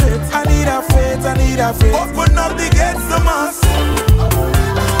need a fit. I need a fit, I need a fit. Open up the gates to mass.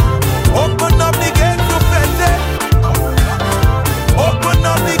 Open up the gates to fete. Open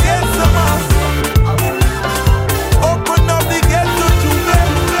up the gates to mass. Open up the gates to juve.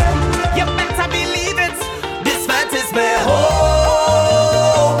 You better believe it. This fete is my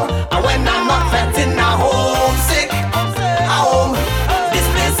home. And when I'm not fetting, I'm homesick. Home. This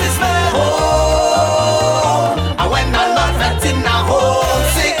place is my home. And when I'm not fetting, I'm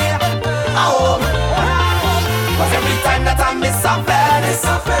homesick. Home. Cause every time that I miss a fete,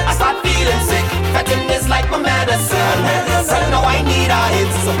 I start feeling sick. Fetting is like my medicine. Right now I need a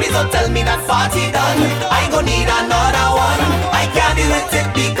hit, so please don't tell me that party done. I gon' need another one. I can't do it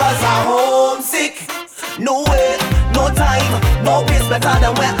because I'm homesick. No way, no time, no place better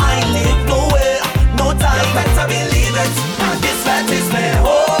than where I live. No way, no time, you better believe it. This fete is my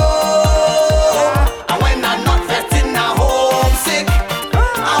home. And when I'm not fetting, I'm homesick.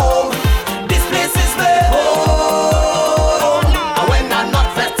 Home. This place is my home. And when I'm not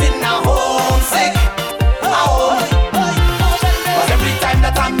fetting, I'm homesick. Home. Cause every time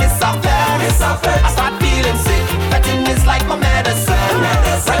that I miss a fete, I start feeling sick. Fetting is like my medicine.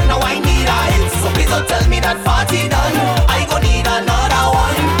 Right now I need a hit, so please don't tell me that party done. I gon' need another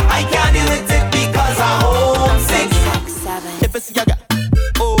one. I can't do it because I'm homesick. If it's your girl,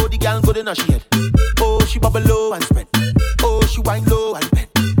 oh, the girl good enough she head. Oh, she bubble low and spread. Oh, she wine low and bend.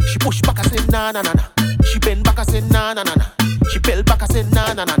 She push back and say na na na na. She bend back and say na na na na. She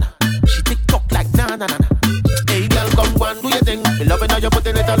na na. She TikTok like na na na. Hey girl, come go and do your thing. Me loving how you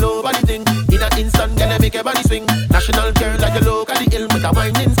putting it all over the thing. In an instant, girl, you make your body swing. National girl, like you look at the hill with a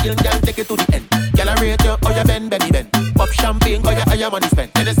winding skill, girl, take it to the end. Girl, I rate you, how you bend, belly bend. Pop champagne, cause you higher money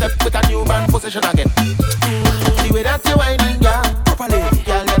spent. Then you step with a new brand position again. The way that you whining, girl, properly,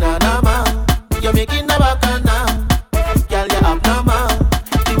 girl, you na na ma. You're making the back and now, girl, you abnormal.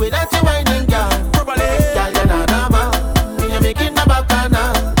 The way that you whining, girl, properly, girl, you na na ma. You're making the back and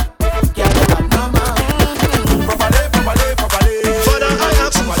now, girl, you abnormal. Properly, properly, properly. Father, I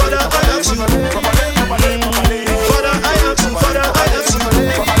ask you, Father, I ask you. Properly, properly, properly. Father, I ask you, Father, I ask you.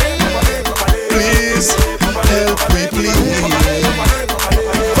 Please help me, please.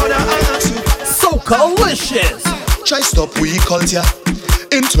 Father, I ask you. Socalicious. Try stop we culture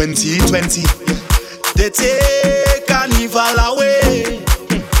in 2020. They take carnival away.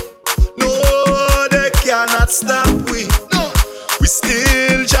 No, they cannot stop we. No, we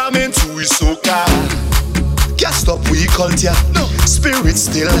still jamming to we soca. Can't stop we culture. No, spirit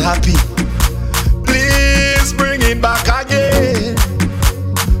still happy. Please bring it back again.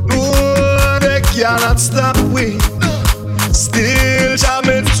 No, they cannot stop we. No, still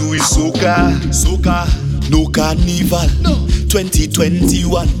jamming to we soca. Soca. No carnival, no.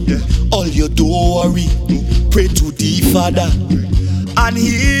 2021. Yeah. All you do worry, pray to the Father, and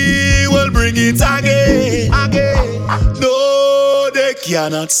He will bring it again. No, they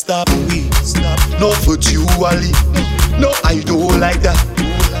cannot stop me. No virtually, no, I don't like that.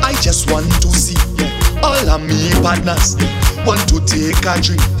 I just want to see all of me partners want to take a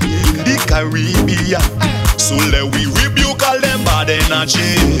trip in the Caribbean. So let we rebuke all them bad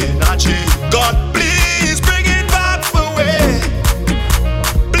energy. God, please bring it back for way.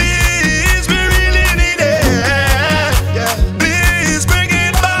 Please, we really need it. Yeah. Please bring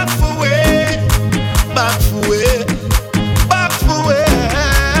it back for way. Back for way. Back for way.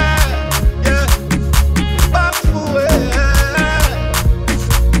 Yeah. Back for way.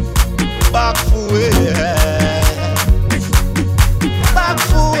 Back for way. Back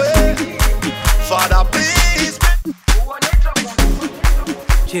for way. Father, please.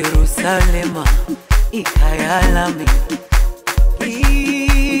 Jerusalema ikayalami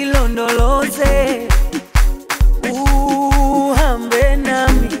ilondoloze uhambe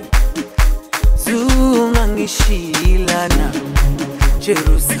nami zungangishilana.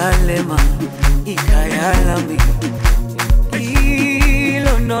 Jerusalema ikayalami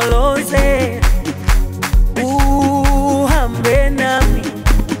ilondoloze uhambe nami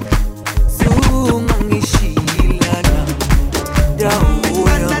zungangishilana. Down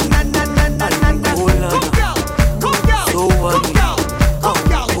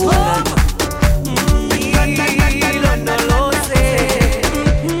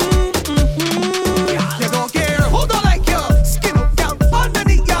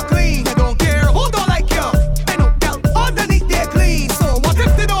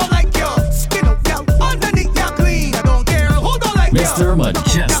Mr.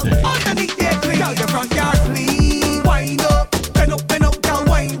 Majestic. Underneath their clean, girl, your front yard clean. Wind up, bend up, girl,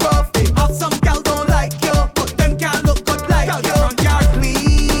 wind rough. Have some girl don't like you, but them can't look good like you. Your front yard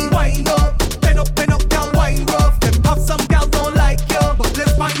clean. Wind up, bend up, girl, wind rough. Them have some girl don't like you, but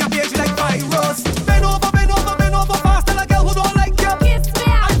live on your page like virus. Bend over, fast, tell a girl who don't like you. Kiss me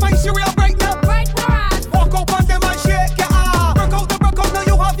out. I find she real right now. Right now. Walk up on them and shake your ass. Break out, now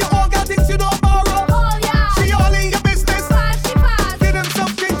you have your own girl things you don't borrow. Oh yeah. She all in your business. Give them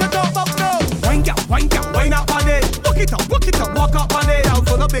something to talk about now. Wine up on it. Book it up, walk up on it. Out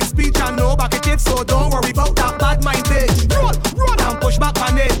for the big speech and no back at it, so don't worry about that bad mind bitch. Roll and push back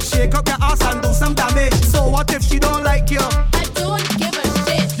on it. Shake up your ass and do some damage. So what if she don't like you? I don't give a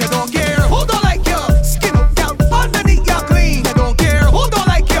shit. You don't care who don't like you. Skin up, girl, underneath you're clean. You don't care who don't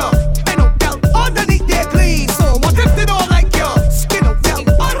like you. Bend up, girl, underneath they're clean. So what if they don't like you? Skin up, girl,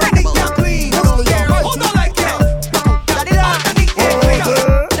 underneath you're clean. You don't care who don't like you. Underneath they're clean.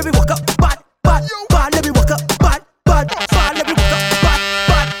 Let me walk up, bad. Let me walk up, bad. Let me walk up,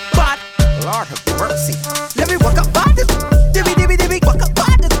 bad. Lord have mercy. Let me walk up, bad. Dibby, walk up,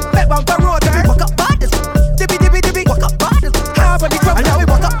 bad. Back on the road, let me walk up, bad. Dibby, walk up, bad. Have any trouble? Now we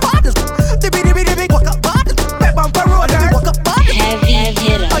walk up, bad. Dibby, walk up, bad. Back on the road, let me walk up, bad. Heavy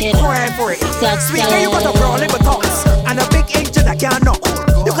hitter. I'm crying for it. Sweet girl, you got a brawling with thoughts and a big engine that can't knock.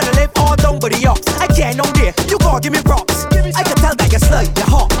 You coulda live all down by the ox. I can't on there. You gotta give me props. I can tell that you're slut, you're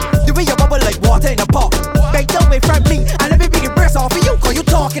hot. The way you bubble like water in a pot. Bang down away from me and let me bring your breasts off of you, cause you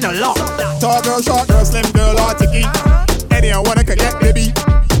talking a lot. Tall girl, short girl, slim girl, or ticky. Anyone wanna connect, baby.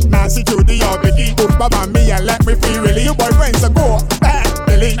 Nancy, Judy, or Vicky. Put Bob on me and let me feel really. Your boyfriends are go back,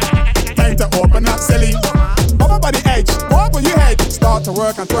 Billy. Time to open up, silly. Baba over the edge. Over your head. Start to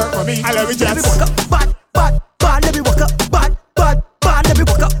work and twerk for me. I love it, Let me yes. walk up, bad, bad, bad. Let me walk up, bad, bad, bad. Let me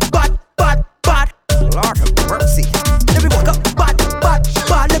walk up, bad, bad, bad. Lord have mercy. Let me walk up, bad, bad,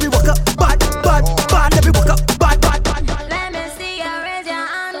 bad. Let me walk up, bad, bad, bad. Let me walk up, bad, bad, bad. Let me see you raise your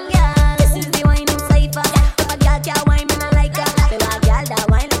hand, girl. This is the whining cipher. If a girl can't whine, me not like her. Say a girl that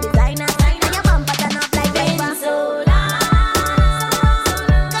whine like designer. And your bumper turn up like paper. So long,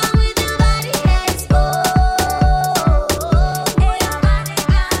 come with your body exposed. Hey, your body,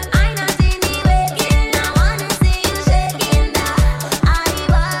 girl. I not see me waking. I wanna see you shaking that. I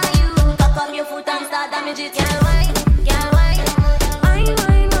buy you. Cock up your foot and start damage it. Girl, whine, girl, whine. Whine,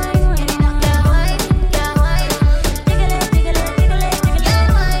 whine, whine, whine. Girl, whine, girl, whine. Jiggle it, jiggle it, jiggle it, jiggle it. Girl,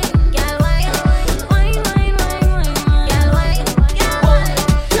 whine, girl, whine. Whine, whine, whine, whine. Girl, whine, girl, whine.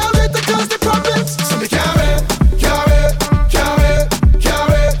 Can't wait to cause the problems. So me can't wait, can't wait, can't wait, can't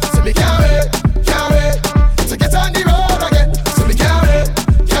wait. So me can't wait, can't wait to get on the road again. So me can't wait,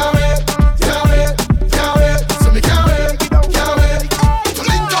 can't wait, can't wait, can't wait. So me can't wait, can't wait to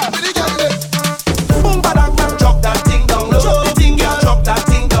link up with the girl them. Boom, badang, bang, drop that thing down low. Drop the thing, girl, drop that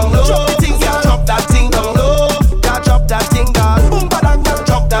thing down low. Drop the thing, girl, drop that thing down low. Girl, drop that thing down. Boom, badang, bang,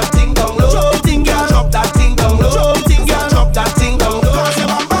 drop that thing down low. Drop the thing, girl, drop that thing down low. Drop the thing, girl, drop that thing down low. Cause your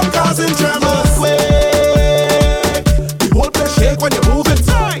bam bam causing tremors. The whole place shake when you move it.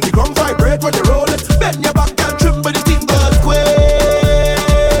 The ground vibrate when you roll it. Bend your back and trim with the thing goes quick.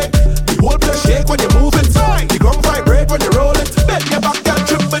 The whole place shake when you move it. The ground vibrate when you roll it. Bend your back and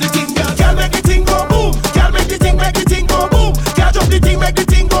trim with the thing goes. Girl make the thing go boom. Girl make the thing go boom. Girl drop the thing, make the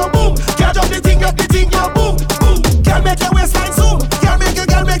thing go boom. Girl drop the thing go boom. Boom. Girl make your waistline zoom. Girl make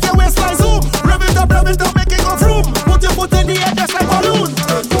your waistline zoom. Rev it up, make it go vroom. Put your foot in the air just like balloon.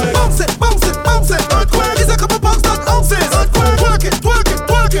 Bounce it, bounce it, bounce it. Earthquake. It's a couple pounds, not ounces. Earthquake. Twerk it, twerk it,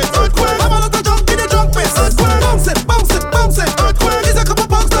 twerk it. Earthquake. I'm a lot of junk in the drunk piss. Earthquake. Bounce it, bounce it, bounce it. Earthquake. It's a couple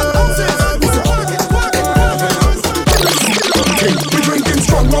pounds, not ounces. Twerk it, twerk it, twerk it. We drinking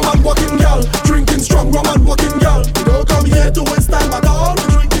strong rum and walking gal. Drinking strong rum and walking gal. We don't come here to waste time at all. We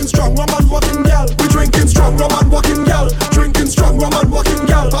drinking strong rum and walking gal. We drinking strong rum and walking gal. Drinking strong rum and walking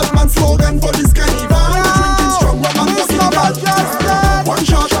gal. Batman slogan for this carnival. We drinking strong rum and walking gal. One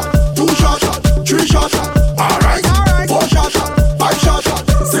shot, two shot, three shot. Alright, four shot, five shot,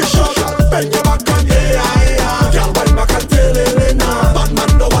 six shot. Bend your back and yeah. Girl, bend back and tail it now.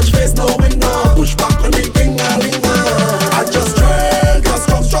 Batman no watch face, no winner. Push back on me, ding-a-ling-a. I just drank a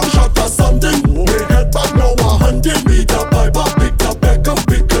strong shot or something. We head back now, 100 meter pipe up, pick up, back up,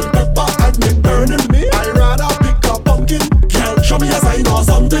 pickle pepper and me burning me. I rather pick up pumpkin. Girl, show me a sign or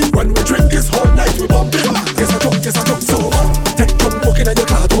something. When we drink this whole night we bumping. Guess I drunk so much. Take drunk walking and your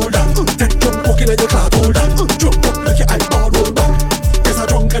car holder. Take drunk walking and your car holder. Drunk up like your eyeball roll back. Guess I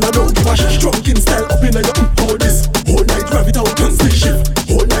drunk and I don't give a shit. Drunk in style up in your hold this. Whole night rev it out and stick shift.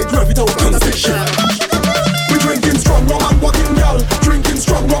 Whole night rev it out and stick shift. We drinking strong rum and walking gal. Drinking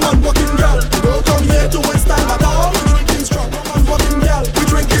strong rum and walking gal. We don't come here to waste time at all. We drinking strong rum and walking gal. We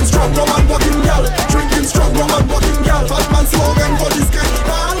drinking strong rum and walking gal. Drinking strong rum and walking gal. Batman slogan for this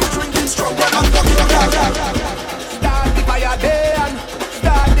carnival. We drinking strong rum and walking gal. Start the fire then,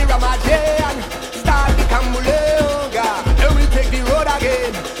 start the Ramadan, start the Kamulonga. Then we take the road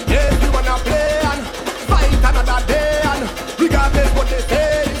again. Yes, we wanna play and fight another day. And regardless what they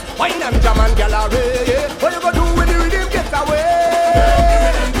say, wine and jam and gallery. Yeah. What you gonna do when the rhythm gets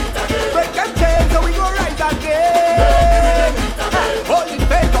away? Break and change, so we go rise again. Hold it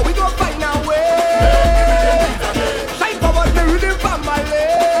faith, so we go find our way. Shine forward the rhythm from my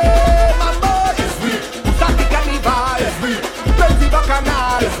lane. Mambo, start the carnival. Raise the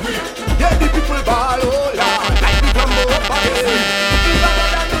bacchanal. Yeah, the people ball, oh Lord. Like the drum up again. It's better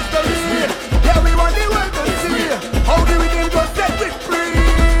than mystery. Yeah, we want the world to see how the rhythm go set it free.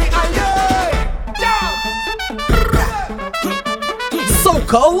 And yeah,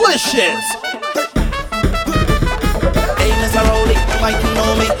 Socalicious. Hey, Mr. Rowley, might you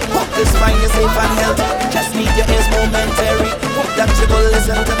know me? Hope this mind is safe and healthy. Just need your ears momentary. Hope that you go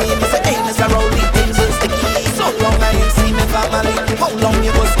listen to me. Me say, hey, Mr. Rowley, things is the key. So long I ain't seen me family. How long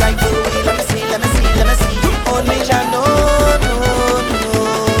you go stifle me? Let me see, let me see, let me see. Oh, Major, no.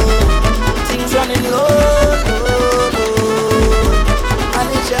 Things running low. And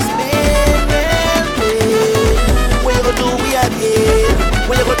it's just been real big. What you gonna do, we again?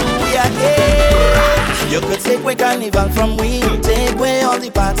 What you gonna do, we again? You could take away carnival from we, take away all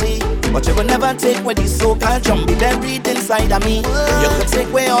the party, but you could never take away the so-called jumpy buried inside of me. You could take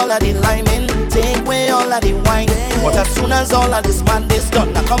away all of the liming, take away all of the wine, but as soon as all of this man is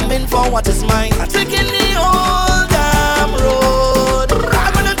done, I'm coming for what is mine. I'm taking the old damn road.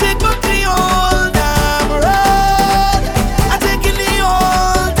 I'm gonna take back the old damn road.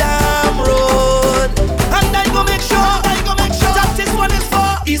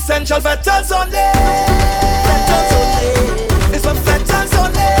 Essential veterans only. Veterans only. It's for veterans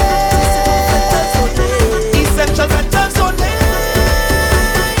only. Veterans only. Essential veterans only.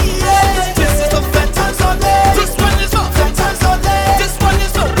 Yeah. This is for veterans only. This one is for veterans only. This one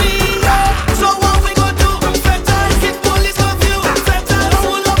is for me. So what we gonna do? Veterans get police curfew. Veterans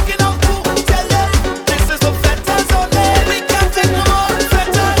who looking out to tell them this is for veterans only. We can't take no more.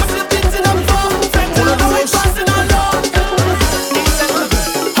 Veterans what's the things in the floor? Veterans who ain't passing on law.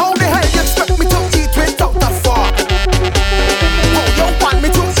 How the hell you expect me to eat without a fork? How you want me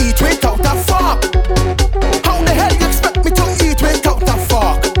to eat without a fork? How the hell you expect me to eat without a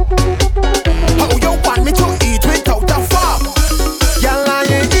fork? How you want me to eat without a fork? Girl, I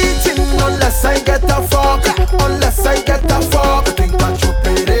ain't eating unless I get a fork. Unless I get a fork. You think that you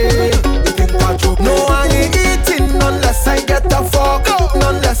pay? You think that you pay? No, I ain't eating unless I get a fork.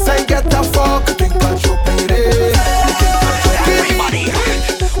 Unless I get a fork. You think that you pay? Everybody,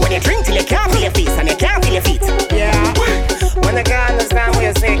 when you drink till you can't feel your feet and you can't feel your feet. Yeah. When the girl understand what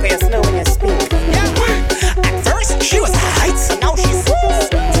you say, cause you're slow when you speak. Yeah. At first she was hot, so now she's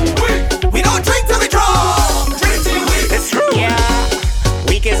sweet. We don't drink till we drunk. Drink till we weak. It's true. Yeah.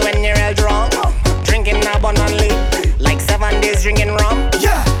 Weak is when you're real drunk. Drinking abundantly, like 7 days drinking rum.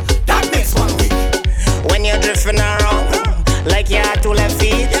 Yeah, that makes 1 week. When you're drifting around, like you had 2 left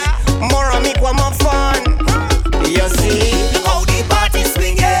feet. More on me, one more fun. You see, look how the party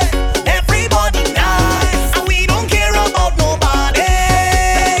swinging. Everybody nice, and we don't care about nobody.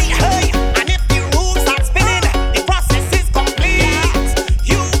 Hey, and if the room starts spinning, the process is complete.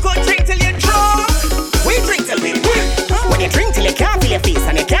 You could drink till you're drunk. We drink till we weak. When you drink till you can't feel your feet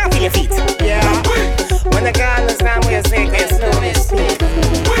and you can't feel your feet. Yeah. When the girl understand what you say, cause you're slow and speak.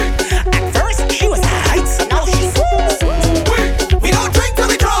 At first she was hot, so now she's sweet. We don't drink till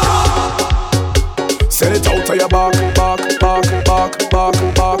we drunk. Send it out of your back, back, back, back, back,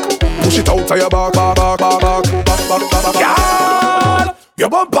 back. Push it out of your back, back, back, back, back, back, back, back. Girl, your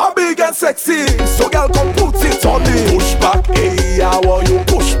bumper big and sexy, so girl come put it on me. Push back, hey, I want you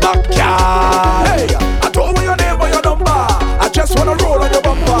push back, girl. Hey, I don't want your name or your number. I just wanna roll on your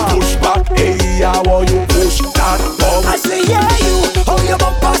bumper. Push back, hey, I want you push that bump. I say yeah, you, how your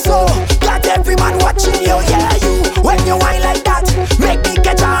bumper so got every man watching you, yeah, you. When you whine like that, make me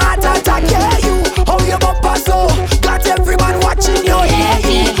catch a heart attack, yeah, you. How your bumper so got every man watching you, yeah,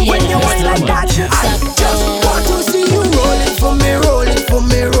 you. When you whine like that, I just want to see you roll it for me, roll it for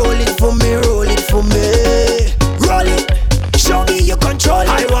me, roll it for me, roll it for me. Roll it, show me you control it.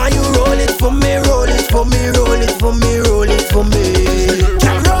 I want you roll it for me, roll it for me, roll it for me, roll it for me.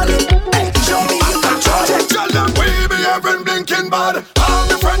 Can roll it, hey, show me you control it. Tell them we be having blinking bad. All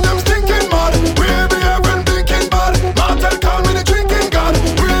my friends them stinking mad. We be having blinking bad. Martel call me the drinking god.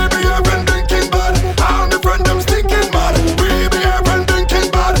 We be having blinking bad. All my friends them stinking mad. We be having blinking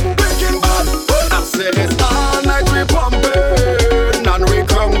bad, blinking bad. I say it's all night we pumping and we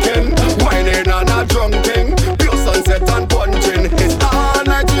crunking, whining and a drunking, pure sunset and punching. It's all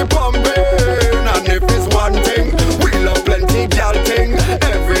night we pumping, and if it's one thing, we love plenty gal thing.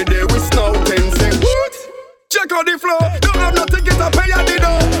 Every day we snouting, sing what? Check out the flow. Don't have no ticket to pay at the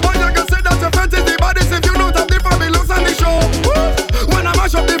door. But you can say that your friend is the baddest if you don't have the family looks on the show. When I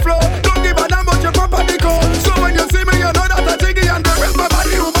mash up the flow, don't give a damn about your property code. So when you see me, you know that I take it and the rest my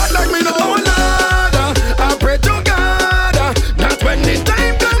body who bad like me know. Oh Lord, I pray to God that when the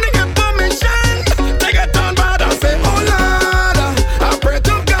time comes to get permission, they get on bad. I say, oh Lord, I pray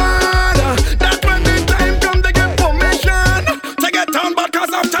to God that when the time comes to get permission, they get on bad.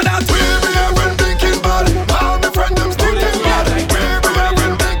 Cause after that we be having thinking bad. All my friends them stinking bad. We be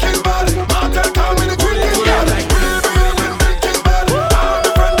having thinking bad. Martel call me the drinking god. We be having thinking bad. All my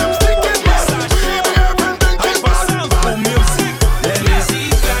friends them stinking bad. We be having thinking bad. Pour musique, les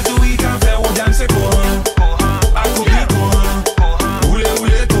musiques, là tout y can faire ou danser courant. À couper courant,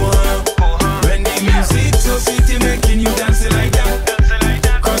 rouler courant. When the music so city making you dance like that,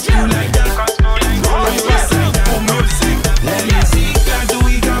 cause you like that, roll your waist like that. Pour musique, les musiques, là tout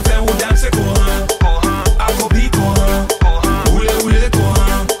y can faire ou danser courant. À couper courant, rouler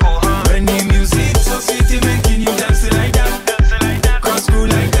courant. When the music so city making you dance like that, cause you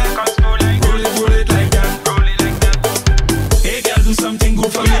like that, roll it like that. Hey girl, do something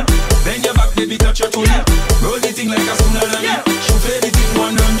good for me. Bend your back, baby, touch your toe. Roll the thing like a tsunami. Chauffe the thing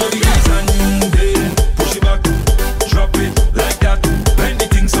 100 degrees and then push it back. Drop it like that. When the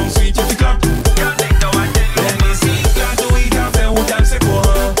thing sounds sweet, you clap. Let me see, quand tu y can faire ou danser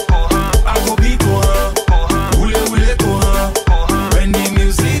courant. À couper courant, rouler courant. When the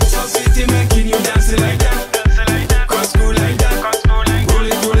music so sweet, it making you dance like that. Cause cool like that. Roll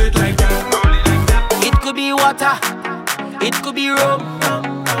it like that. It could be water, It could be rum,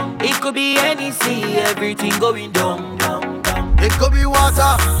 it could be any sea, everything going down. It could be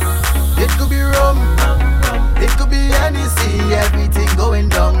water, it could be rum, it could be any sea, everything going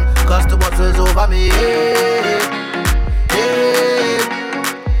down. Cause the bottle's over me, hey, hey,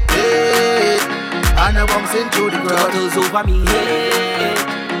 hey. And I'm bouncing through the ground. Bottles over me, hey,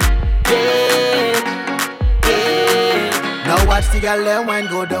 hey, hey. Now watch the girl and wine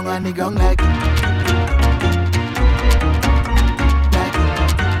go down on the ground like.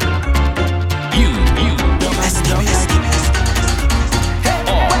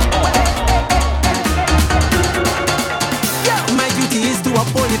 My duty is to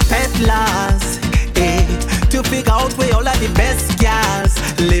uphold the peddlers, to figure out where all of the best girls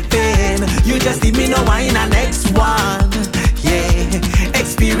living. You just leave me no wine and next one. Yeah,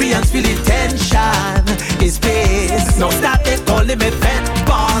 experience, feel the tension is pace. Now start they calling me pet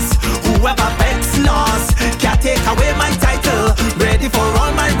boss. Whoever bets lost can't take away my title. Ready for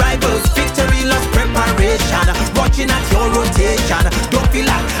all my rivals. Victory, lost preparation. Watching at your rotation. Don't feel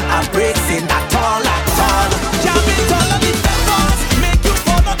like I'm breaking at all, at all. Jam it all of the peppers. Make you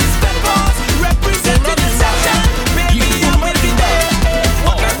follow the steppers. Representing the section. Baby, you will be there.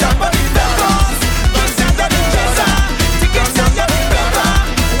 Walk on top of the peppers. Don't send the chaser. Tickets on your paper.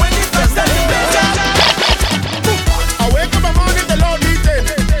 When it's just the better. I wake up in the morning, the Lord meeting.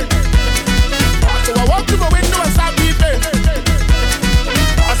 So I walk to my window and start weeping.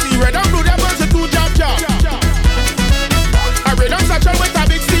 I see red and blue, they're going to do job. I read on satchel with a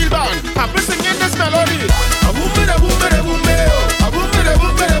big steel band. I've been singing this melody. A boom, a boom, a boom, a boom, a boom, a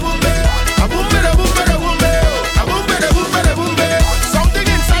boom, a boom, a boom, a boom, a boom, a boom, a boom. Something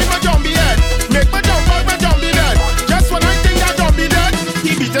inside my zombie head make my jump out my zombie dead. Just when I think that zombie dead,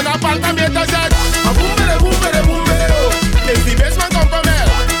 he beating up all the meters head. A boom, a boom, a boom, it's the basement come from hell.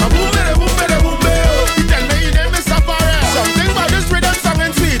 A boom, a boom, a boom, he tell me his name is Safari. Something about this rhythm song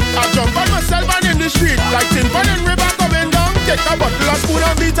and sweet. I jump on myself and in the street like tin pan and river coming down. Take a bottle of spoon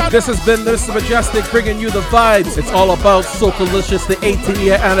and beat it. This has been Mr. Majestic bringing you the vibes. It's all about Socalicious, the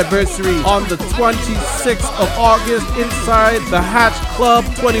 18-year anniversary on the 26th of August inside the Hatch Club,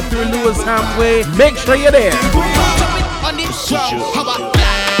 23 Lewisham Way. Make sure you're there. On the show, how about